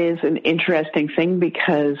know, that is an interesting thing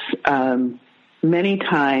because many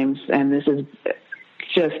times, and this is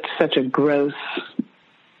just such a gross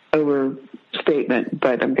overstatement,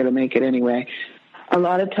 but I'm going to make it anyway, a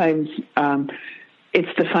lot of times it's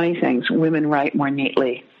the funny things. Women write more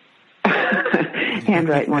neatly,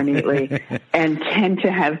 handwrite more neatly, and tend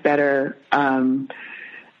to have better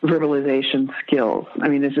verbalization skills. I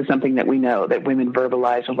mean, this is something that we know, that women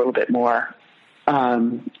verbalize a little bit more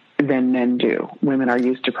than men do. Women are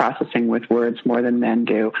used to processing with words more than men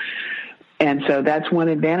do. And so that's one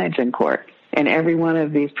advantage in court. And every one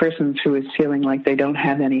of these persons who is feeling like they don't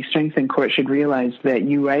have any strength in court should realize that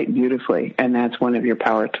you write beautifully, and that's one of your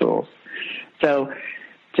power tools. So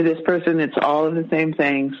to this person, it's all of the same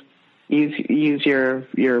things. Use your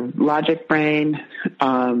logic brain,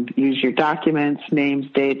 use your documents, names,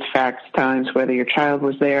 dates, facts, times, whether your child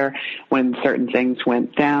was there, when certain things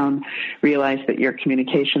went down. Realize that your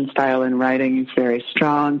communication style in writing is very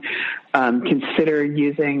strong. Consider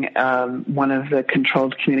using one of the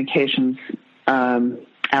controlled communications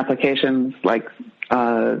applications like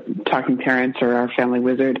Talking Parents or Our Family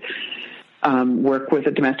Wizard. Work with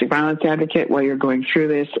a domestic violence advocate while you're going through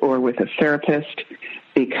this, or with a therapist,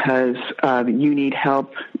 because you need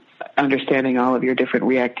help understanding all of your different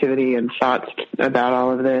reactivity and thoughts about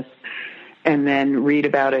all of this. And then read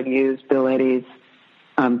about and use Bill Eddy's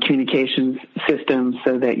communications system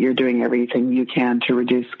so that you're doing everything you can to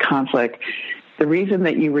reduce conflict. The reason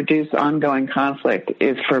that you reduce ongoing conflict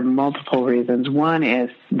is for multiple reasons. One is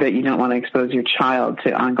that you don't want to expose your child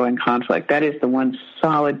to ongoing conflict. That is the one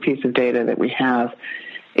solid piece of data that we have,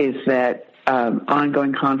 is that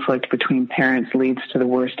ongoing conflict between parents leads to the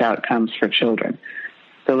worst outcomes for children.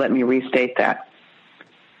 So let me restate that.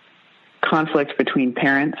 Conflict between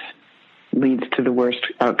parents leads to the worst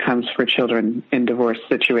outcomes for children in divorce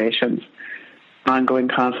situations. Ongoing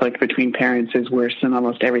conflict between parents is worse than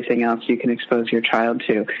almost everything else you can expose your child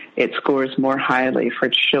to. It scores more highly for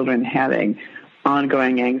children having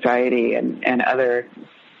ongoing anxiety and other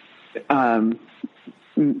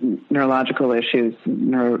neurological issues,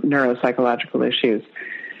 neuropsychological issues,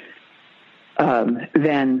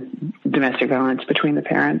 than domestic violence between the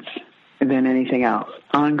parents, than anything else.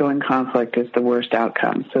 Ongoing conflict is the worst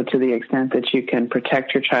outcome. So to the extent that you can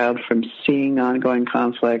protect your child from seeing ongoing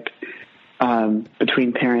conflict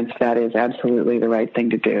between parents, that is absolutely the right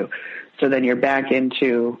thing to do. So then you're back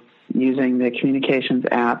into using the communications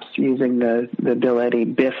apps, using the Bill Eddy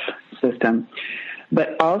BIF system.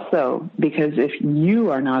 But also, because if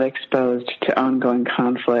you are not exposed to ongoing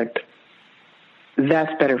conflict,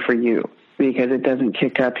 that's better for you, because it doesn't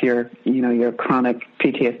kick up your chronic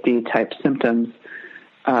PTSD type symptoms.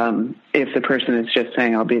 If the person is just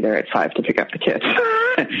saying, I'll be there at 5 to pick up the kids,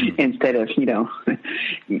 instead of,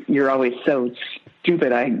 you're always so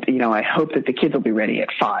stupid. I hope that the kids will be ready at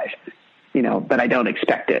 5, but I don't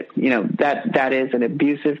expect it. That is an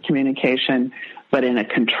abusive communication. But in a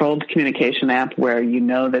controlled communication app where you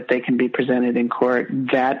know that they can be presented in court,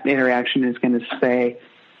 that interaction is going to say,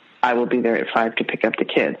 I will be there at 5 to pick up the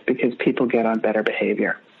kids, because people get on better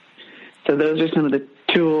behavior. So those are some of the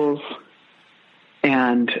tools,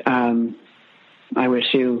 and I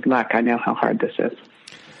wish you luck. I know how hard this is.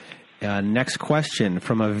 Next question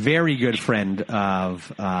from a very good friend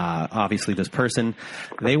of, obviously, this person.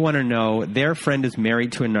 They want to know, their friend is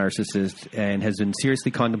married to a narcissist and has been seriously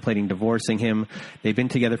contemplating divorcing him. They've been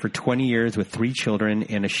together for 20 years with 3 children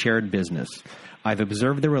and a shared business. I've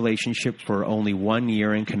observed the relationship for only 1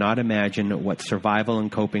 year and cannot imagine what survival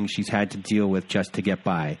and coping she's had to deal with just to get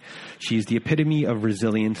by. She's the epitome of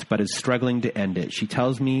resilience, but is struggling to end it. She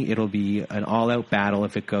tells me it'll be an all-out battle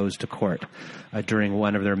if it goes to court during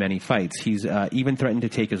one of their many fights. He's even threatened to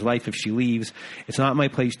take his life if she leaves. It's not my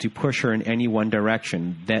place to push her in any one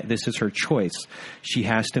direction. This is her choice she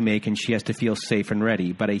has to make, and she has to feel safe and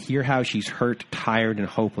ready. But I hear how she's hurt, tired, and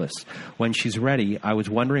hopeless. When she's ready, I was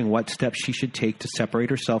wondering what steps she should take to separate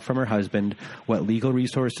herself from her husband, what legal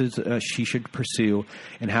resources she should pursue,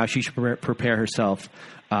 and how she should prepare herself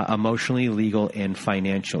emotionally, legal, and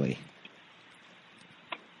financially.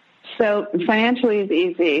 So financially is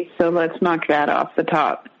easy, so let's knock that off the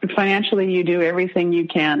top. Financially, you do everything you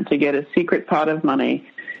can to get a secret pot of money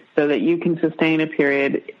so that you can sustain a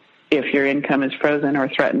period if your income is frozen or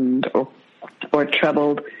threatened or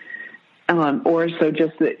troubled, or so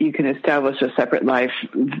just that you can establish a separate life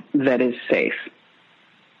that is safe.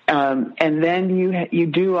 And then you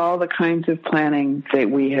do all the kinds of planning that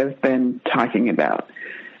we have been talking about.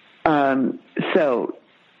 So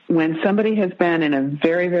when somebody has been in a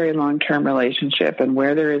very, very long-term relationship and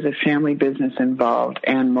where there is a family business involved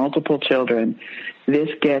and multiple children, this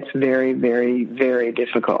gets very, very, very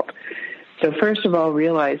difficult. So first of all,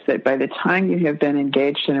 realize that by the time you have been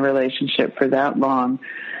engaged in a relationship for that long,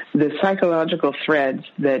 the psychological threads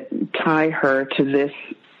that tie her to this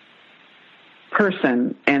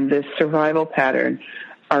person and this survival pattern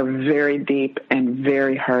are very deep and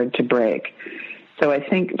very hard to break. So I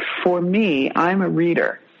think for me, I'm a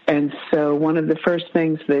reader. And so one of the first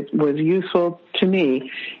things that was useful to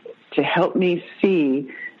me to help me see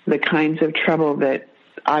the kinds of trouble that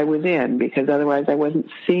I was in, because otherwise I wasn't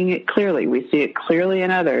seeing it clearly. We see it clearly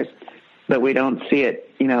in others, but we don't see it,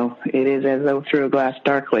 it is as though through a glass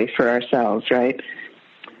darkly for ourselves, right?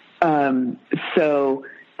 So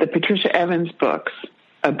the Patricia Evans books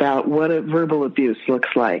about what a verbal abuse looks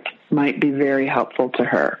like might be very helpful to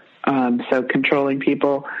her. So Controlling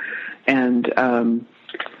People and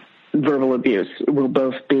Verbal Abuse will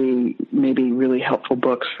both be maybe really helpful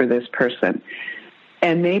books for this person.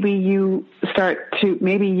 And maybe you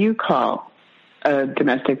call a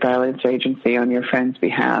domestic violence agency on your friend's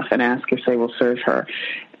behalf and ask if they will serve her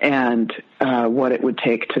and what it would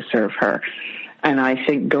take to serve her. And I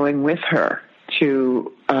think going with her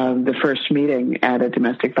to the first meeting at a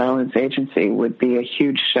domestic violence agency would be a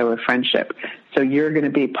huge show of friendship. So you're going to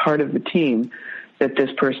be part of the team that this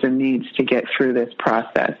person needs to get through this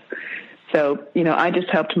process. So, I just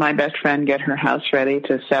helped my best friend get her house ready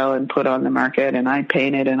to sell and put on the market, and I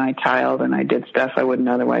painted and I tiled and I did stuff I wouldn't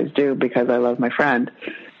otherwise do because I love my friend.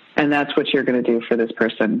 And that's what you're going to do for this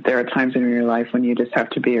person. There are times in your life when you just have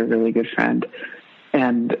to be a really good friend.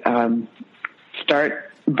 And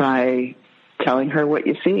start by telling her what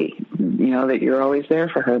you see, that you're always there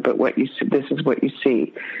for her, but this is what you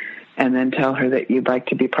see. And then tell her that you'd like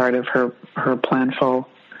to be part of her planful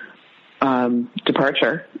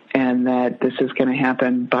departure, and that this is going to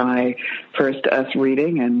happen by first us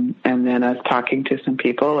reading and then us talking to some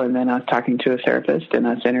people and then us talking to a therapist and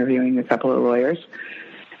us interviewing a couple of lawyers.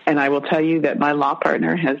 And I will tell you that my law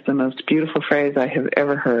partner has the most beautiful phrase I have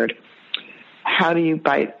ever heard. How do you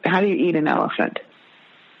eat an elephant?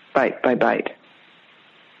 Bite by bite.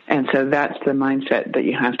 And so that's the mindset that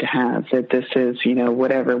you have to have, that this is,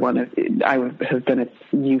 whatever I have been a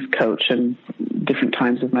youth coach in different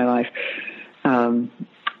times of my life.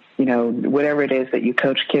 Whatever it is that you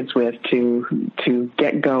coach kids with to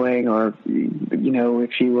get going, or,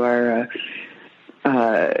 if you are,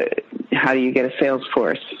 how do you get a sales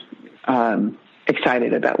force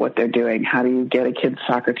excited about what they're doing? How do you get a kid's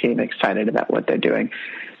soccer team excited about what they're doing?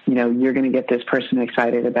 You're going to get this person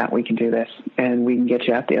excited about, we can do this, and we can get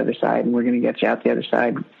you out the other side, and we're going to get you out the other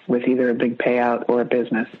side with either a big payout or a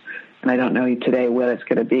business. And I don't know today what it's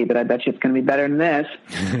going to be, but I bet you it's going to be better than this,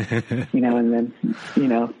 and then,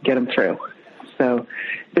 get them through. So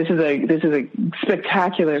this is a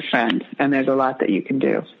spectacular friend, and there's a lot that you can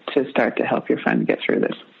do to start to help your friend get through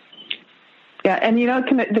this. Yeah, and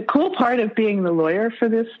the cool part of being the lawyer for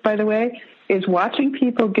this, by the way, is watching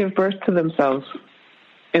people give birth to themselves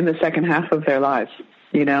in the second half of their lives.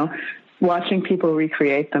 Watching people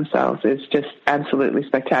recreate themselves is just absolutely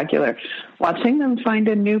spectacular. Watching them find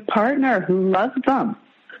a new partner who loves them,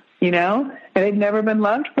 and they've never been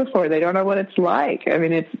loved before. They don't know what it's like. I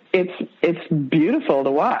mean, it's beautiful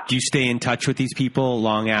to watch. Do you stay in touch with these people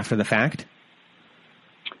long after the fact?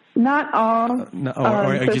 Not all.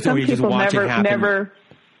 Some people watch it happen.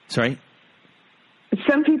 Sorry?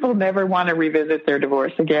 Some people never want to revisit their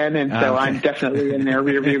divorce again, and so I'm definitely in their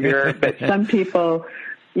rearview mirror. But some people,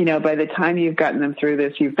 by the time you've gotten them through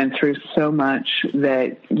this, you've been through so much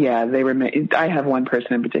that, they remain. I have one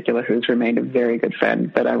person in particular who's remained a very good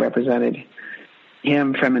friend, but I represented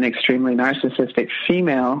him from an extremely narcissistic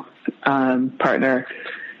female partner.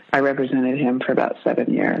 I represented him for about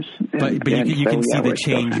 7 years. But you can see the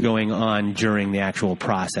change going on during the actual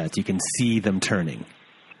process. You can see them turning.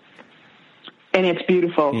 And it's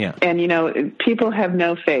beautiful. Yeah. And, people have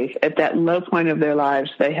no faith. At that low point of their lives,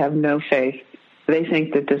 they have no faith. They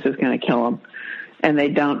think that this is going to kill them. And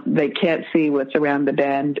they can't see what's around the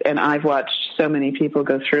bend. And I've watched so many people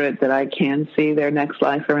go through it that I can see their next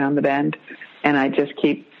life around the bend. And I just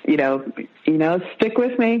keep, stick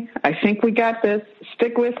with me. I think we got this.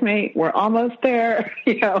 Stick with me. We're almost there,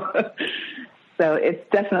 So it's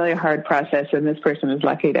definitely a hard process. And this person is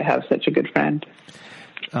lucky to have such a good friend.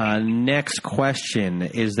 Next question.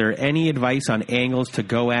 Is there any advice on angles to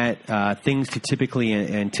go at, things to typically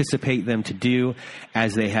anticipate them to do,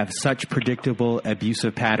 as they have such predictable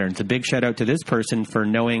abusive patterns? A big shout out to this person for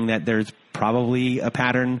knowing that there's probably a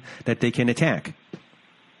pattern that they can attack.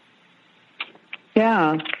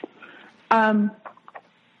 Yeah.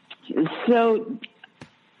 So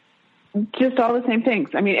just all the same things.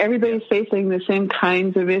 I mean, everybody's facing the same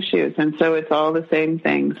kinds of issues, and so it's all the same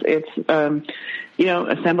things. It's,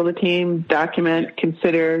 assemble a team, document,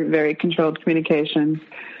 consider, very controlled communication,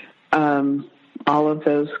 all of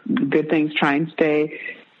those good things. Try and stay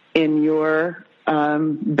in your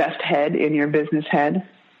best head, in your business head.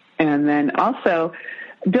 And then also,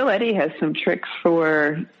 Bill Eddy has some tricks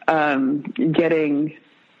for getting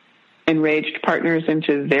enraged partners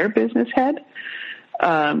into their business head.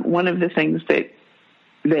 One of the things that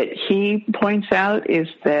he points out is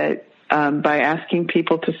that by asking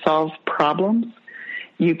people to solve problems,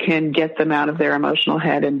 you can get them out of their emotional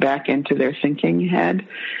head and back into their thinking head.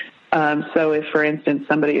 So if, for instance,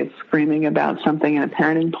 somebody is screaming about something in a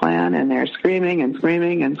parenting plan, and they're screaming and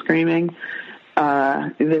screaming and screaming,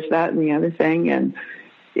 this, that, and the other thing, and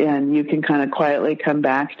you can kind of quietly come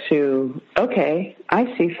back to, okay,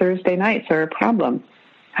 I see Thursday nights are a problem.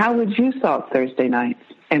 How would you solve Thursday nights?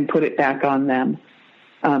 And put it back on them.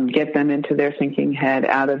 Get them into their thinking head,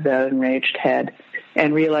 out of the enraged head,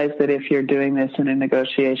 and realize that if you're doing this in a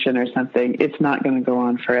negotiation or something, it's not going to go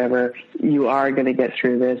on forever. You are going to get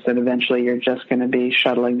through this, and eventually you're just going to be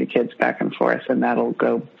shuttling the kids back and forth, and that'll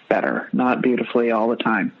go better. Not beautifully all the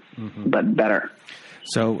time, but better.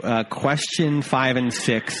 So question 5 and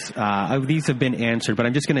 6, these have been answered, but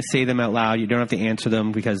I'm just going to say them out loud. You don't have to answer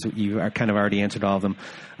them because you are kind of already answered all of them.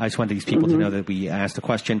 I just wanted these people to know that we asked the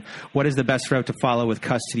question. What is the best route to follow with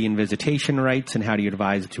custody and visitation rights, and how do you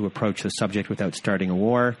advise to approach the subject without starting a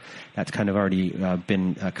war? That's kind of already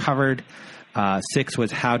been covered. 6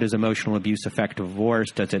 was, how does emotional abuse affect divorce?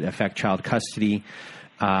 Does it affect child custody?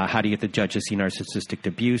 How do you get the judge to see narcissistic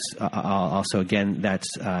abuse? Also, again, that's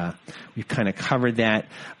we've kind of covered that.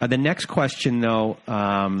 The next question, though,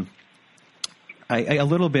 A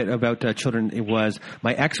little bit about children. It was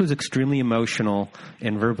my ex was extremely emotional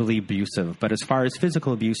and verbally abusive, but as far as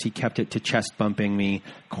physical abuse, he kept it to chest bumping me,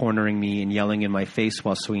 cornering me, and yelling in my face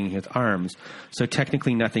while swinging his arms. So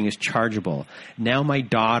technically nothing is chargeable. Now my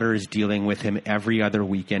daughter is dealing with him every other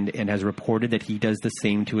weekend and has reported that he does the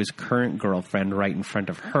same to his current girlfriend right in front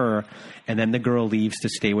of her, and then the girl leaves to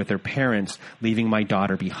stay with her parents, leaving my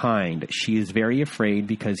daughter behind. She is very afraid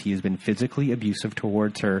because he has been physically abusive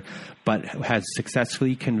towards her, but has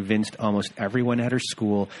successfully convinced almost everyone at her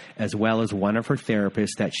school, as well as one of her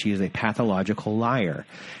therapists, that she is a pathological liar.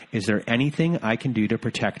 Is there anything I can do to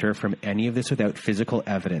protect her from any of this without physical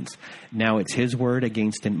evidence? Now it's his word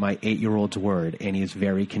against my 8-year-old's word, and he is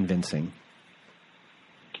very convincing.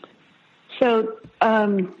 So,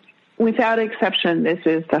 without exception, this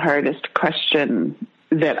is the hardest question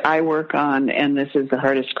that I work on, and this is the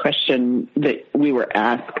hardest question that we were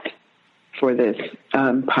asked for this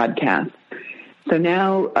podcast. So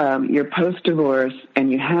now you're post-divorce,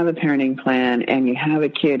 and you have a parenting plan, and you have a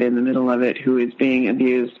kid in the middle of it who is being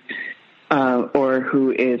abused or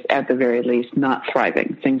who is, at the very least, not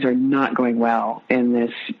thriving. Things are not going well in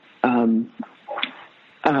this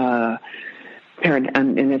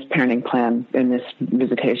parenting plan, in this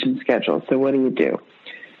visitation schedule. So what do?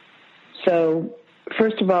 So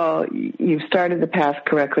first of all, you've started the path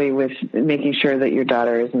correctly with making sure that your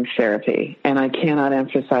daughter is in therapy. And I cannot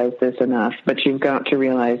emphasize this enough, but you've got to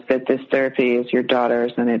realize that this therapy is your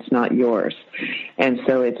daughter's and it's not yours. And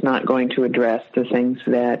so it's not going to address the things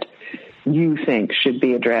that you think should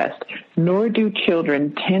be addressed. Nor do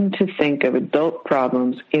children tend to think of adult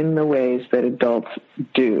problems in the ways that adults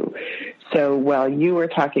do. So while you are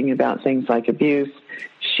talking about things like abuse,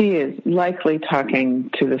 she is likely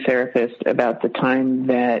talking to the therapist about the time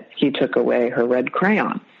that he took away her red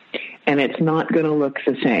crayon, and it's not going to look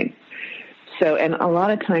the same. So, and a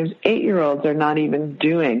lot of times 8-year-olds are not even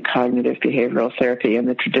doing cognitive behavioral therapy in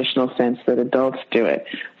the traditional sense that adults do it.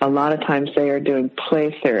 A lot of times they are doing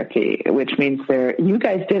play therapy, which means you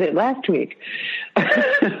guys did it last week.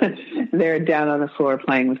 They're down on the floor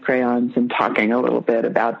playing with crayons and talking a little bit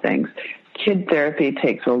about things. Kid therapy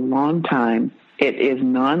takes a long time. It is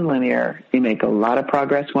nonlinear. You make a lot of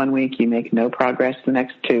progress one week, you make no progress the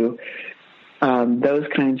next two. Those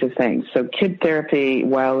kinds of things. So kid therapy,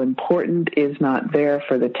 while important, is not there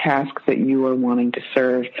for the task that you are wanting to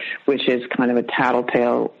serve, which is kind of a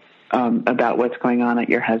tattletale about what's going on at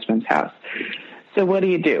your husband's house. So what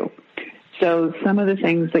do? So some of the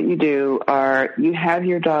things that you do are you have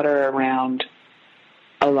your daughter around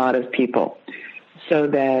a lot of people so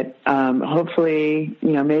that hopefully,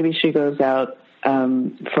 maybe she goes out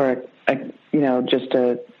for just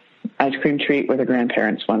a ice cream treat with her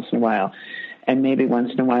grandparents once in a while. And maybe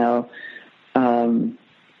once in a while,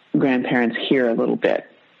 grandparents hear a little bit.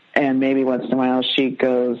 And maybe once in a while she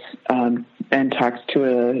goes and talks to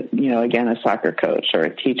a soccer coach or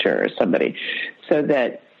a teacher or somebody. So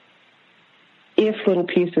that if little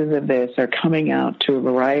pieces of this are coming out to a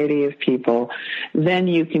variety of people, then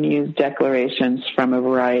you can use declarations from a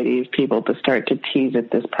variety of people to start to tease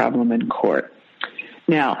at this problem in court.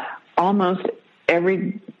 Now, almost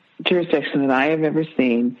every jurisdiction that I have ever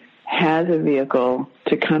seen has a vehicle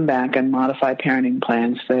to come back and modify parenting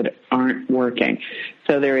plans that aren't working.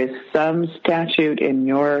 So there is some statute in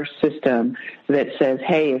your system that says,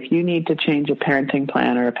 hey, if you need to change a parenting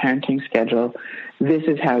plan or a parenting schedule, this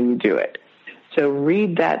is how you do it. So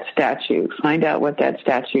read that statute, find out what that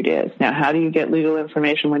statute is. Now, how do you get legal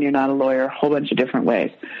information when you're not a lawyer? A whole bunch of different ways.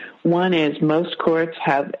 One is most courts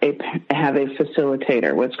have a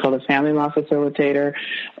facilitator, what's called a family law facilitator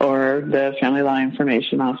or the family law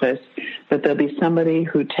information office. But there'll be somebody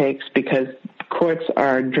who takes, because courts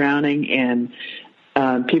are drowning in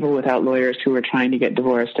people without lawyers who are trying to get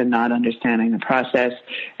divorced and not understanding the process.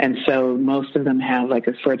 And so most of them have,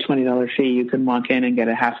 for a $20 fee, you can walk in and get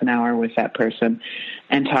a half an hour with that person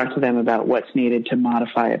and talk to them about what's needed to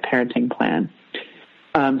modify a parenting plan.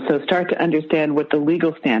 So start to understand what the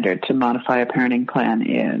legal standard to modify a parenting plan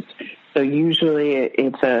is. So usually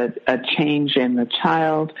it's a change in the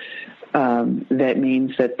child that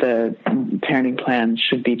means that the parenting plan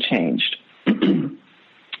should be changed.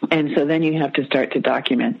 And so then you have to start to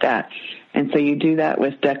document that. And so you do that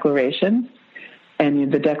with declarations,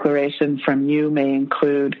 and the declaration from you may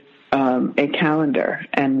include a calendar,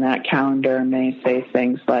 and that calendar may say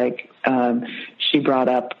things like, she brought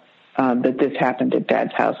up that this happened at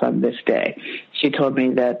Dad's house on this day. She told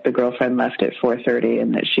me that the girlfriend left at 4:30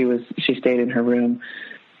 and that she stayed in her room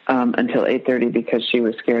until 8:30 because she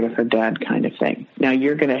was scared of her dad, kind of thing. Now,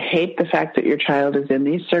 you're going to hate the fact that your child is in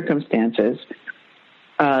these circumstances,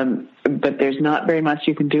 But there's not very much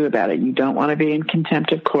you can do about it. You don't want to be in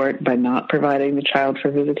contempt of court by not providing the child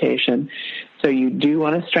for visitation. So you do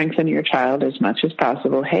want to strengthen your child as much as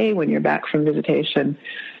possible. Hey, when you're back from visitation,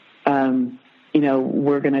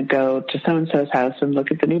 we're going to go to so-and-so's house and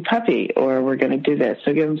look at the new puppy, or we're going to do this.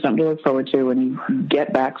 So give them something to look forward to when you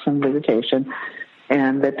get back from visitation,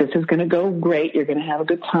 and that this is going to go great. You're going to have a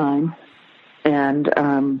good time. And,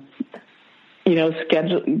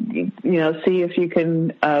 schedule, see if you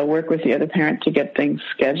can work with the other parent to get things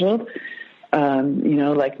scheduled.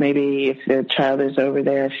 Like maybe if the child is over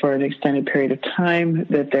there for an extended period of time,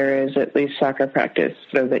 that there is at least soccer practice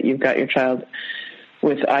so that you've got your child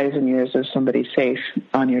with eyes and ears of somebody safe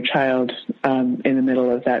on your child in the middle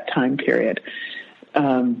of that time period.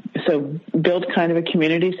 So build kind of a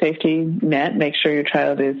community safety net. Make sure your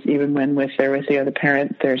child is, even when they're with the other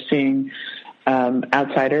parent, they're seeing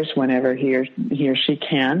outsiders whenever he or she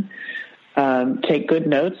can. Take good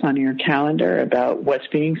notes on your calendar about what's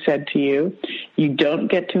being said to you. You don't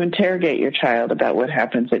get to interrogate your child about what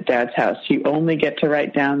happens at Dad's house. You only get to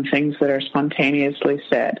write down things that are spontaneously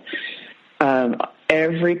said.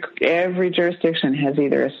 Every jurisdiction has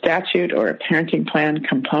either a statute or a parenting plan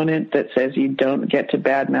component that says you don't get to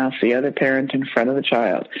badmouth the other parent in front of the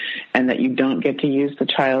child, and that you don't get to use the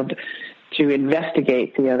child to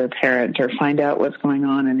investigate the other parent or find out what's going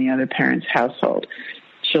on in the other parent's household.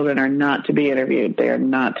 Children are not to be interviewed. They are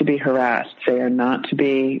not to be harassed. They are not to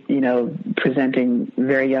be, presenting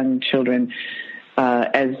very young children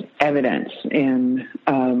as evidence in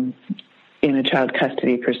a child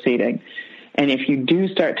custody proceeding. And if you do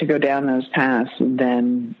start to go down those paths,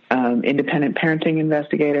 then independent parenting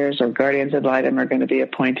investigators or guardians ad litem are going to be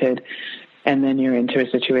appointed, and then you're into a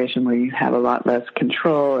situation where you have a lot less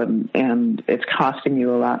control and it's costing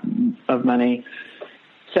you a lot of money.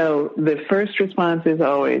 So the first response is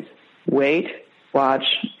always wait, watch,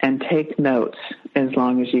 and take notes as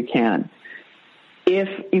long as you can. If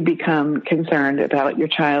you become concerned about your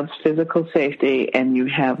child's physical safety and you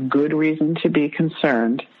have good reason to be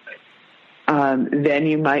concerned, then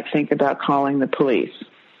you might think about calling the police.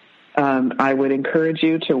 I would encourage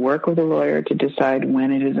you to work with a lawyer to decide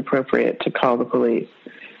when it is appropriate to call the police.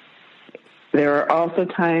 There are also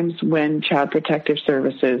times when Child Protective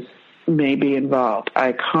Services may be involved.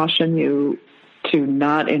 I caution you to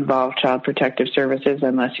not involve Child Protective Services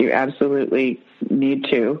unless you absolutely need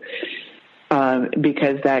to,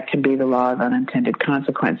 because that can be the law of unintended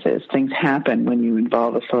consequences. Things happen when you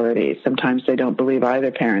involve authorities. Sometimes they don't believe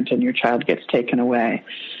either parent and your child gets taken away.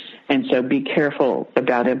 And so be careful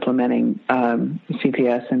about implementing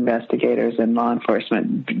CPS investigators and law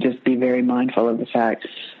enforcement. Just be very mindful of the fact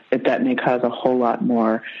that may cause a whole lot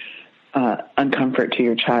more uncomfort to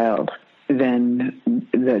your child than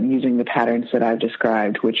using the patterns that I've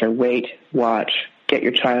described, which are wait, watch, get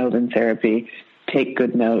your child in therapy, take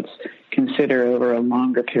good notes, consider over a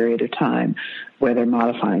longer period of time whether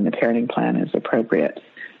modifying the parenting plan is appropriate.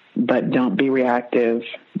 But don't be reactive.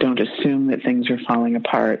 Don't assume that things are falling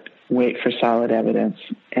apart. Wait for solid evidence.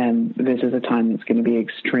 And this is a time that's going to be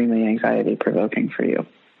extremely anxiety-provoking for you.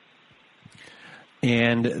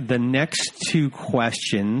 And the next two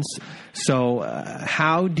questions. So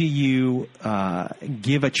how do you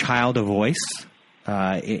give a child a voice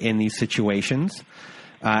in these situations?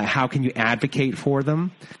 How can you advocate for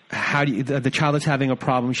them? How do you, the child is having a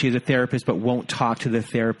problem. She has a therapist, but won't talk to the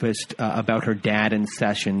therapist about her dad in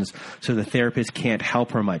sessions, so the therapist can't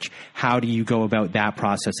help her much. How do you go about that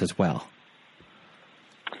process as well?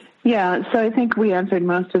 Yeah, so I think we answered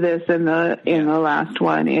most of this in the last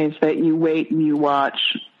one, is that you wait and you watch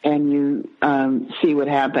and you see what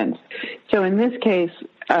happens. So in this case,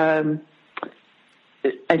 I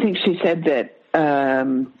think she said that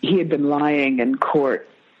he had been lying in court.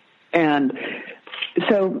 And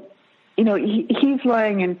so, he's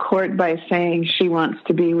lying in court by saying she wants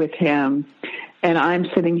to be with him. And I'm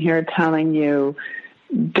sitting here telling you,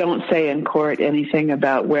 don't say in court anything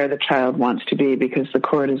about where the child wants to be, because the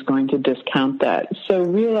court is going to discount that. So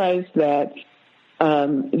realize that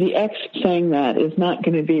the ex saying that is not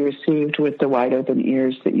going to be received with the wide open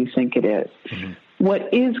ears that you think it is. Mm-hmm.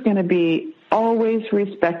 What is going to be always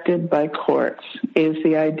respected by courts is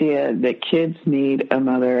the idea that kids need a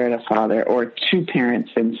mother and a father, or two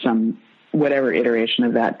parents in some whatever iteration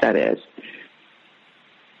of that is.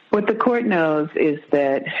 What the court knows is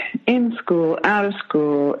that in school, out of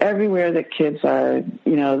school, everywhere that kids are,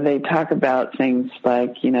 they talk about things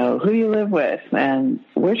like, who you live with and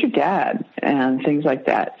where's your dad and things like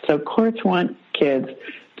that. So courts want kids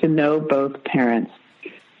to know both parents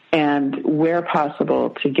and, where possible,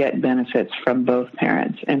 to get benefits from both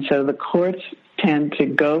parents. And so the courts tend to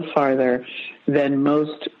go farther than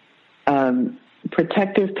most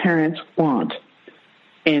protective parents want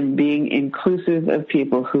in being inclusive of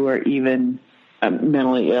people who are even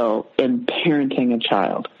mentally ill in parenting a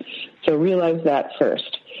child. So realize that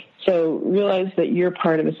first. So realize that you're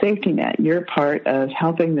part of a safety net. You're part of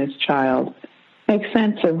helping this child make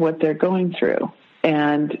sense of what they're going through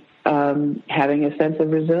and having a sense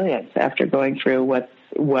of resilience after going through what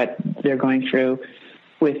they're going through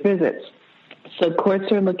with visits. So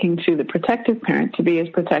courts are looking to the protective parent to be as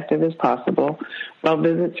protective as possible while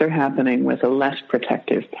visits are happening with a less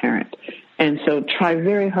protective parent. And so try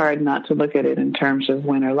very hard not to look at it in terms of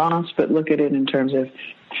win or loss, but look at it in terms of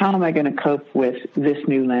how am I going to cope with this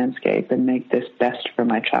new landscape and make this best for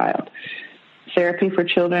my child. Therapy for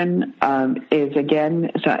children is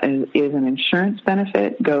an insurance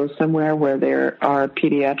benefit. Go somewhere where there are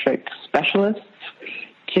pediatric specialists.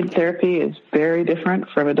 Kid therapy is very different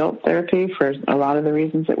from adult therapy for a lot of the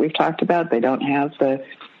reasons that we've talked about. They don't have the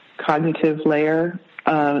cognitive layer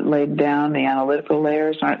laid down. The analytical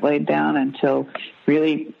layers aren't laid down until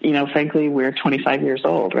really, frankly, we're 25 years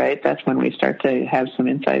old, right? That's when we start to have some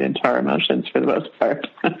insight into our emotions for the most part.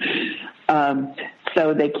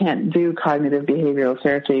 So they can't do cognitive behavioral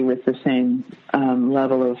therapy with the same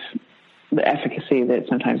level of efficacy that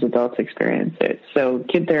sometimes adults experience it. So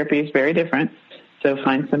kid therapy is very different. So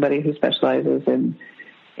find somebody who specializes in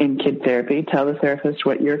kid therapy. Tell the therapist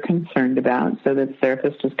what you're concerned about so that the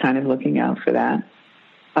therapist is kind of looking out for that.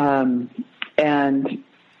 And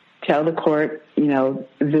tell the court,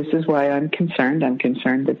 this is why I'm concerned. I'm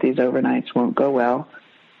concerned that these overnights won't go well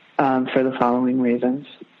for the following reasons.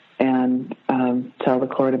 And tell the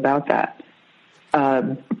court about that.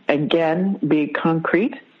 Again, be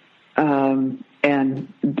concrete.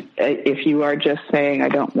 And if you are just saying, I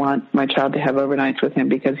don't want my child to have overnights with him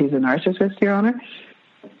because he's a narcissist, Your Honor,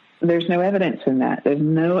 there's no evidence in that. There's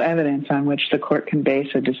no evidence on which the court can base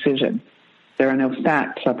a decision. There are no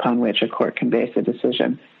facts upon which a court can base a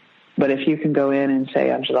decision. But if you can go in and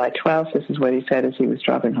say, on July 12th, this is what he said as he was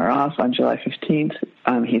dropping her off. On July 15th,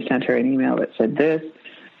 he sent her an email that said this.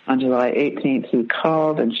 On July 18th, he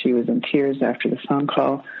called, and she was in tears after the phone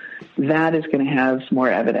call. That is going to have more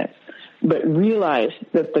evidence. But realize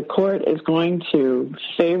that the court is going to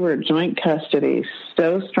favor joint custody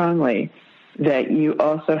so strongly that you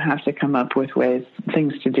also have to come up with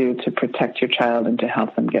things to do to protect your child and to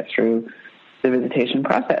help them get through the visitation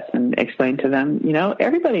process and explain to them,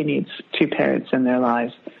 everybody needs two parents in their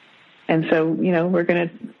lives. And so, we're going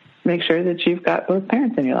to make sure that you've got both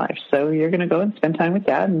parents in your life. So you're going to go and spend time with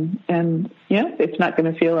Dad, and it's not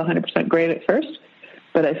going to feel 100% great at first,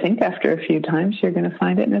 but I think after a few times you're going to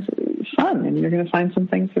find it fun, and you're going to find some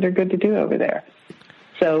things that are good to do over there.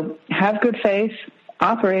 So have good faith,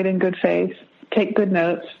 operate in good faith, take good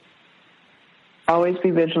notes, always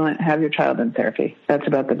be vigilant, have your child in therapy. That's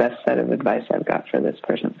about the best set of advice I've got for this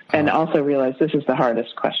person. And also realize this is the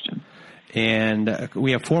hardest question. And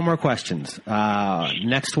we have 4 more questions.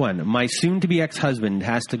 Next one. My soon-to-be ex-husband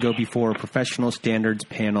has to go before a professional standards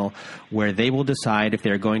panel where they will decide if they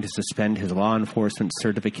are going to suspend his law enforcement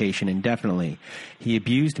certification indefinitely. He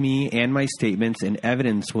abused me and my statements, and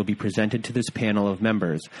evidence will be presented to this panel of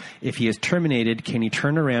members. If he is terminated, can he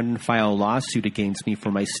turn around and file a lawsuit against me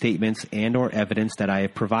for my statements and or evidence that I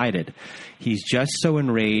have provided? He's just so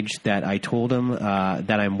enraged that I told him that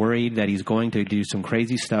I'm worried that he's going to do some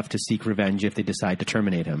crazy stuff to seek revenge if they decide to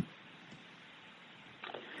terminate him.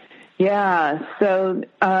 Yeah, so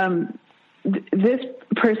this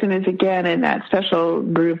person is, again, in that special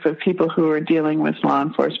group of people who are dealing with law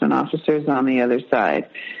enforcement officers on the other side.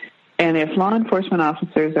 And if law enforcement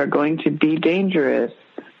officers are going to be dangerous,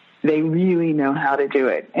 they really know how to do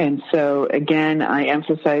it. And so, again, I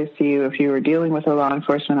emphasize to you, if you are dealing with a law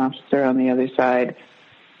enforcement officer on the other side,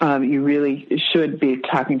 you really should be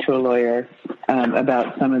talking to a lawyer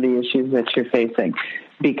about some of the issues that you're facing,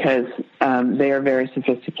 because they are very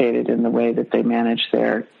sophisticated in the way that they manage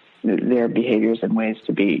their behaviors and ways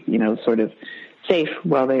to be, sort of safe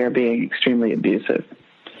while they are being extremely abusive.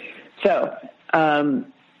 So,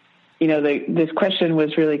 this question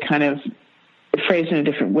was really kind of phrased in a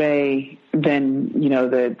different way than,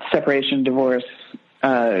 the separation, divorce,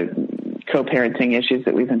 co-parenting issues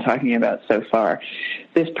that we've been talking about so far.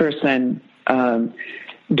 This person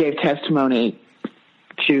gave testimony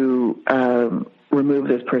to remove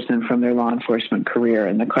this person from their law enforcement career,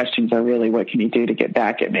 and the questions are really, what can you do to get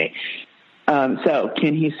back at me? So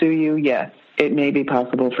can he sue you? Yes. It may be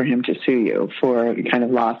possible for him to sue you for kind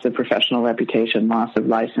of loss of professional reputation, loss of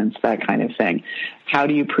license, that kind of thing. How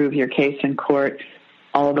do you prove your case in court?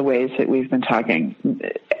 All the ways that we've been talking.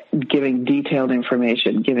 giving detailed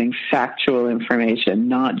information, giving factual information,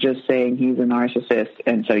 not just saying he's a narcissist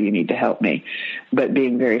and so you need to help me, but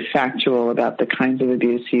being very factual about the kinds of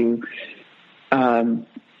abuse you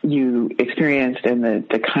experienced and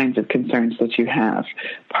the kinds of concerns that you have.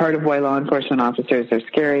 Part of why law enforcement officers are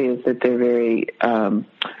scary is that they're very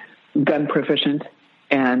gun proficient,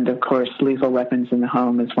 and of course lethal weapons in the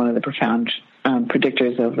home is one of the profound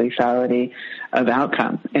predictors of lethality of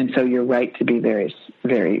outcome. And so you're right to be very,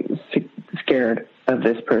 very scared of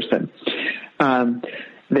this person.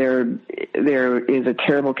 There is a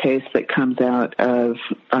terrible case that comes out of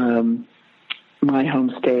my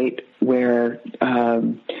home state where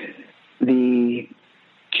the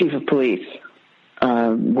chief of police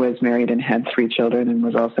was married and had 3 children and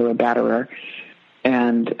was also a batterer.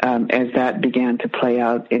 And as that began to play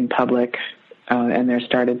out in public, and there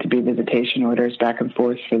started to be visitation orders back and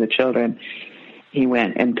forth for the children, he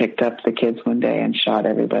went and picked up the kids one day and shot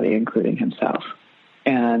everybody, including himself.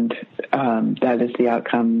 And that is the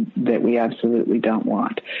outcome that we absolutely don't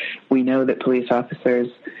want. We know that police officers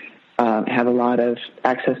have a lot of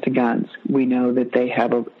access to guns. We know that they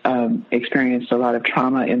have experienced a lot of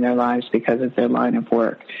trauma in their lives because of their line of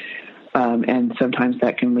work. And sometimes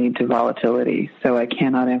that can lead to volatility. So I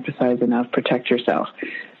cannot emphasize enough, protect yourself.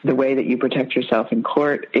 The way that you protect yourself in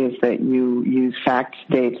court is that you use facts,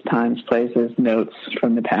 dates, times, places, notes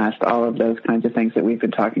from the past, all of those kinds of things that we've been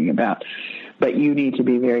talking about. But you need to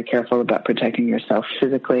be very careful about protecting yourself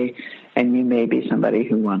physically, and you may be somebody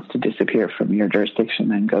who wants to disappear from your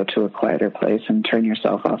jurisdiction and go to a quieter place and turn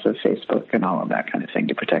yourself off of Facebook and all of that kind of thing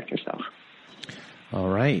to protect yourself. All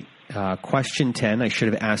right. Question 10, I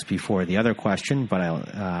should have asked before the other question, but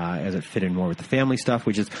as it fit in more with the family stuff,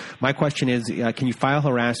 which is, my question is, can you file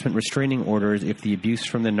harassment restraining orders if the abuse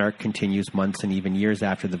from the narc continues months and even years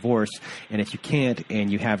after divorce? And if you can't and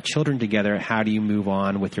you have children together, how do you move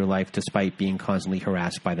on with your life despite being constantly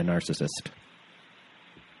harassed by the narcissist?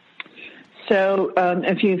 So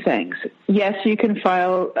a few things. Yes, you can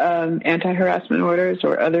file anti-harassment orders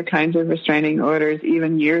or other kinds of restraining orders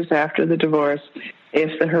even years after the divorce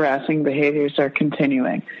if the harassing behaviors are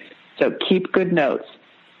continuing. So keep good notes.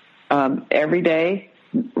 Every day,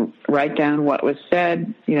 write down what was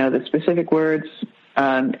said, the specific words,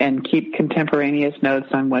 and keep contemporaneous notes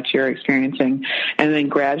on what you're experiencing. And then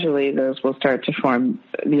gradually those will start to form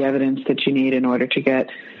the evidence that you need in order to get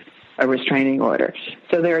a restraining order.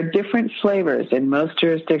 So there are different flavors in most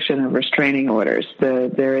jurisdictions of restraining orders.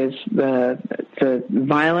 There is the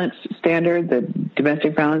violence standard, the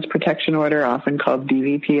domestic violence protection order, often called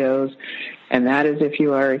DVPOs, and that is if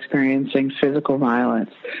you are experiencing physical violence,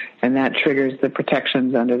 and that triggers the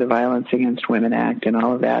protections under the Violence Against Women Act and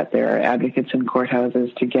all of that. There are advocates in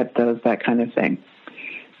courthouses to get that kind of thing.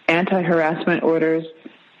 Anti-harassment orders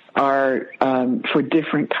are for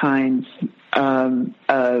different kinds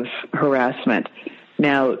of harassment.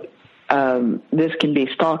 Now, this can be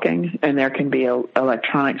stalking, and there can be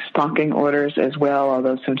electronic stalking orders as well,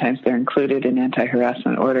 although sometimes they're included in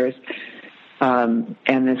anti-harassment orders. And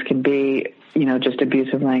this can be, just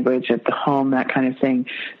abusive language at the home, that kind of thing.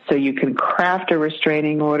 So you can craft a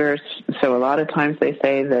restraining order. So a lot of times they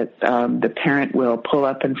say that the parent will pull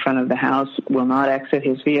up in front of the house, will not exit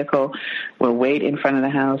his vehicle, will wait in front of the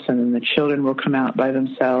house, and then the children will come out by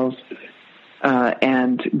themselves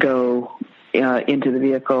and go into the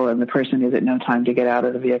vehicle, and the person is at no time to get out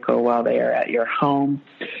of the vehicle while they are at your home.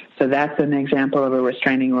 So that's an example of a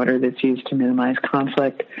restraining order that's used to minimize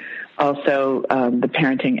conflict. Also, the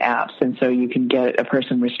parenting apps, and so you can get a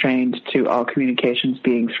person restrained to all communications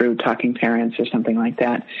being through talking parents or something like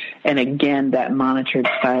that. And again, that monitored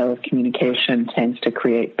style of communication tends to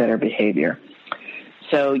create better behavior.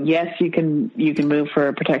 So yes, you can move for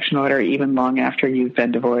a protection order even long after you've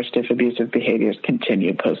been divorced if abusive behaviors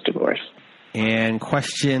continue post-divorce. And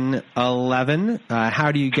question 11,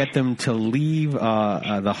 how do you get them to leave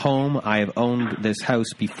the home? I have owned this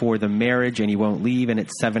house before the marriage, and he won't leave, and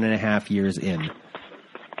it's 7.5 years in.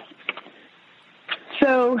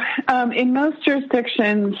 So in most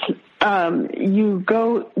jurisdictions, you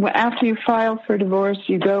go, after you file for divorce,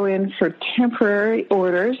 you go in for temporary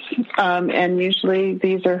orders, and usually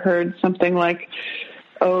these are heard something like,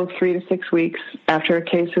 3 to 6 weeks after a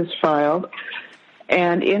case is filed.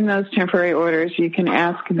 And in those temporary orders, you can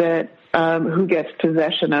ask that who gets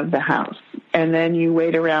possession of the house. And then you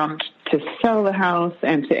wait around to sell the house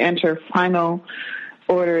and to enter final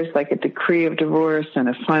orders like a decree of divorce and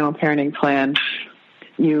a final parenting plan.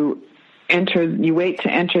 You wait to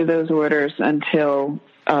enter those orders until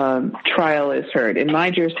trial is heard. In my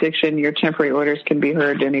jurisdiction, your temporary orders can be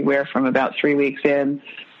heard anywhere from about 3 weeks in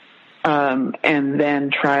And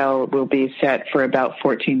then trial will be set for about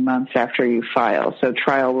 14 months after you file. So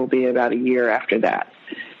trial will be about a year after that.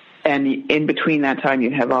 And in between that time,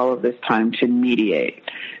 you have all of this time to mediate.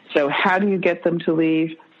 So how do you get them to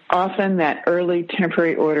leave? Often that early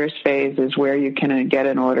temporary orders phase is where you can get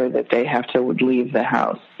an order that they have to leave the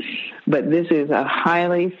house. But this is a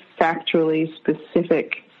highly factually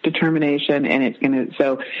specific determination, and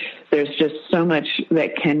so there's just so much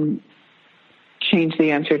that can change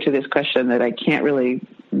the answer to this question that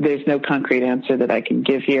there's no concrete answer that I can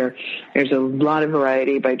give here. There's a lot of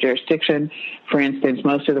variety by jurisdiction. For instance,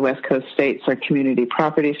 most of the West Coast states are community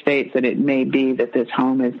property states, and it may be that this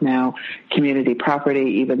home is now community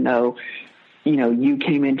property, even though, you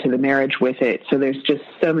came into the marriage with it. So there's just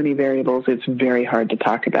so many variables, it's very hard to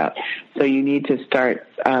talk about. So you need to start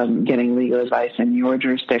getting legal advice in your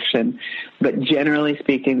jurisdiction. But generally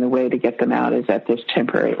speaking, the way to get them out is at this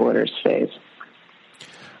temporary orders phase.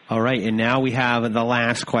 All right, and now we have the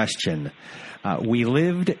last question. We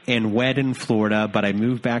lived and wed in Florida, but I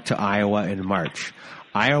moved back to Iowa in March.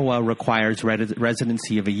 Iowa requires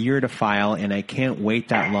residency of a year to file, and I can't wait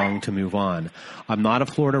that long to move on. I'm not a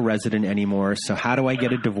Florida resident anymore, so how do I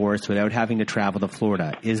get a divorce without having to travel to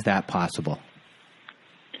Florida? Is that possible?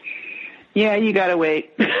 Yeah, you got to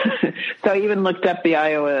wait. So I even looked up the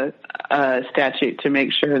Iowa statute to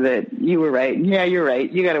make sure that you were right. Yeah, you're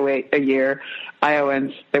right. You got to wait a year.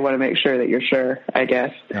 Iowans, they want to make sure that you're sure, I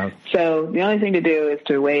guess. Oh. So the only thing to do is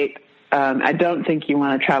to wait. I don't think you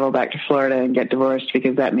want to travel back to Florida and get divorced,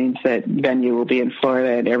 because that means that then you will be in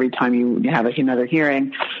Florida, and every time you have another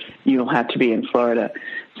hearing, you'll have to be in Florida.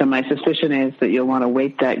 So my suspicion is that you'll want to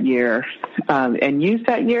wait that year and use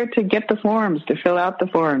that year to get the forms, to fill out the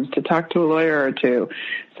forms, to talk to a lawyer or two,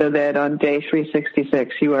 so that on day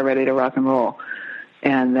 366 you are ready to rock and roll,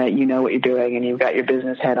 and that you know what you're doing and you've got your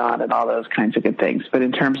business head on and all those kinds of good things. But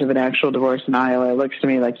in terms of an actual divorce in Iowa, it looks to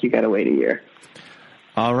me like you got to wait a year.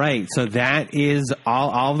 All right, so that is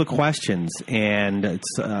all the questions, and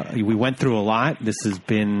we went through a lot. This has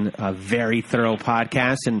been a very thorough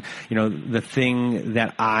podcast, and the thing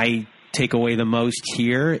that I take away the most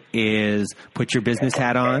here is put your business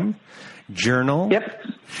hat on, journal, yep.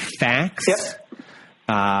 Facts,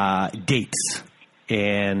 yep. Dates,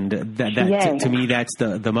 and that to me that's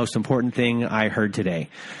the most important thing I heard today.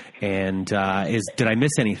 And did I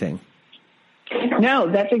miss anything? No,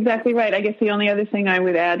 that's exactly right. I guess the only other thing I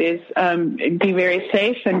would add is be very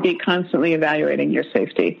safe and be constantly evaluating your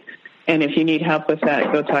safety. And if you need help with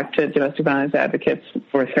that, go talk to domestic violence advocates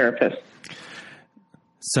or therapists.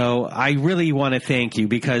 So I really want to thank you,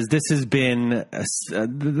 because this has been,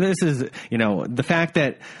 the fact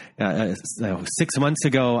that 6 months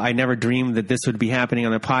ago, I never dreamed that this would be happening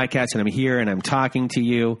on the podcast, and I'm here and I'm talking to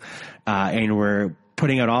you, and we're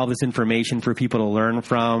putting out all this information for people to learn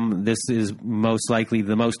from. This is most likely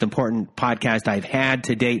the most important podcast I've had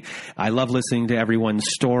to date. I love listening to everyone's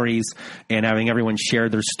stories and having everyone share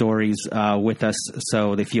their stories with us,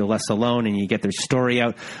 so they feel less alone and you get their story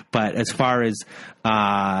out. But as far as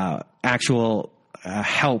actual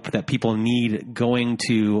help that people need, going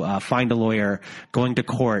to find a lawyer, going to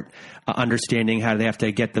court, understanding how they have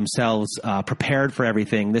to get themselves prepared for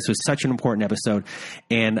everything. This was such an important episode,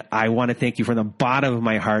 and I want to thank you from the bottom of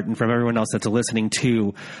my heart, and from everyone else that's listening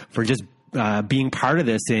too, for just being part of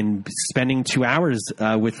this and spending 2 hours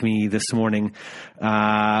with me this morning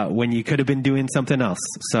when you could have been doing something else.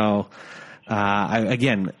 So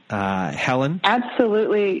Helen?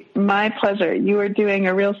 Absolutely. My pleasure. You are doing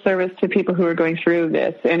a real service to people who are going through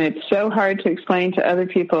this, and it's so hard to explain to other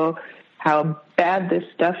people how bad this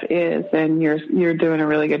stuff is, and you're doing a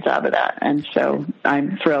really good job of that. And so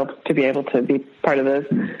I'm thrilled to be able to be part of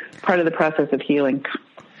the process of healing.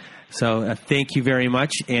 So thank you very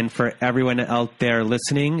much. And for everyone out there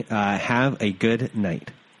listening, have a good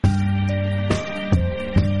night.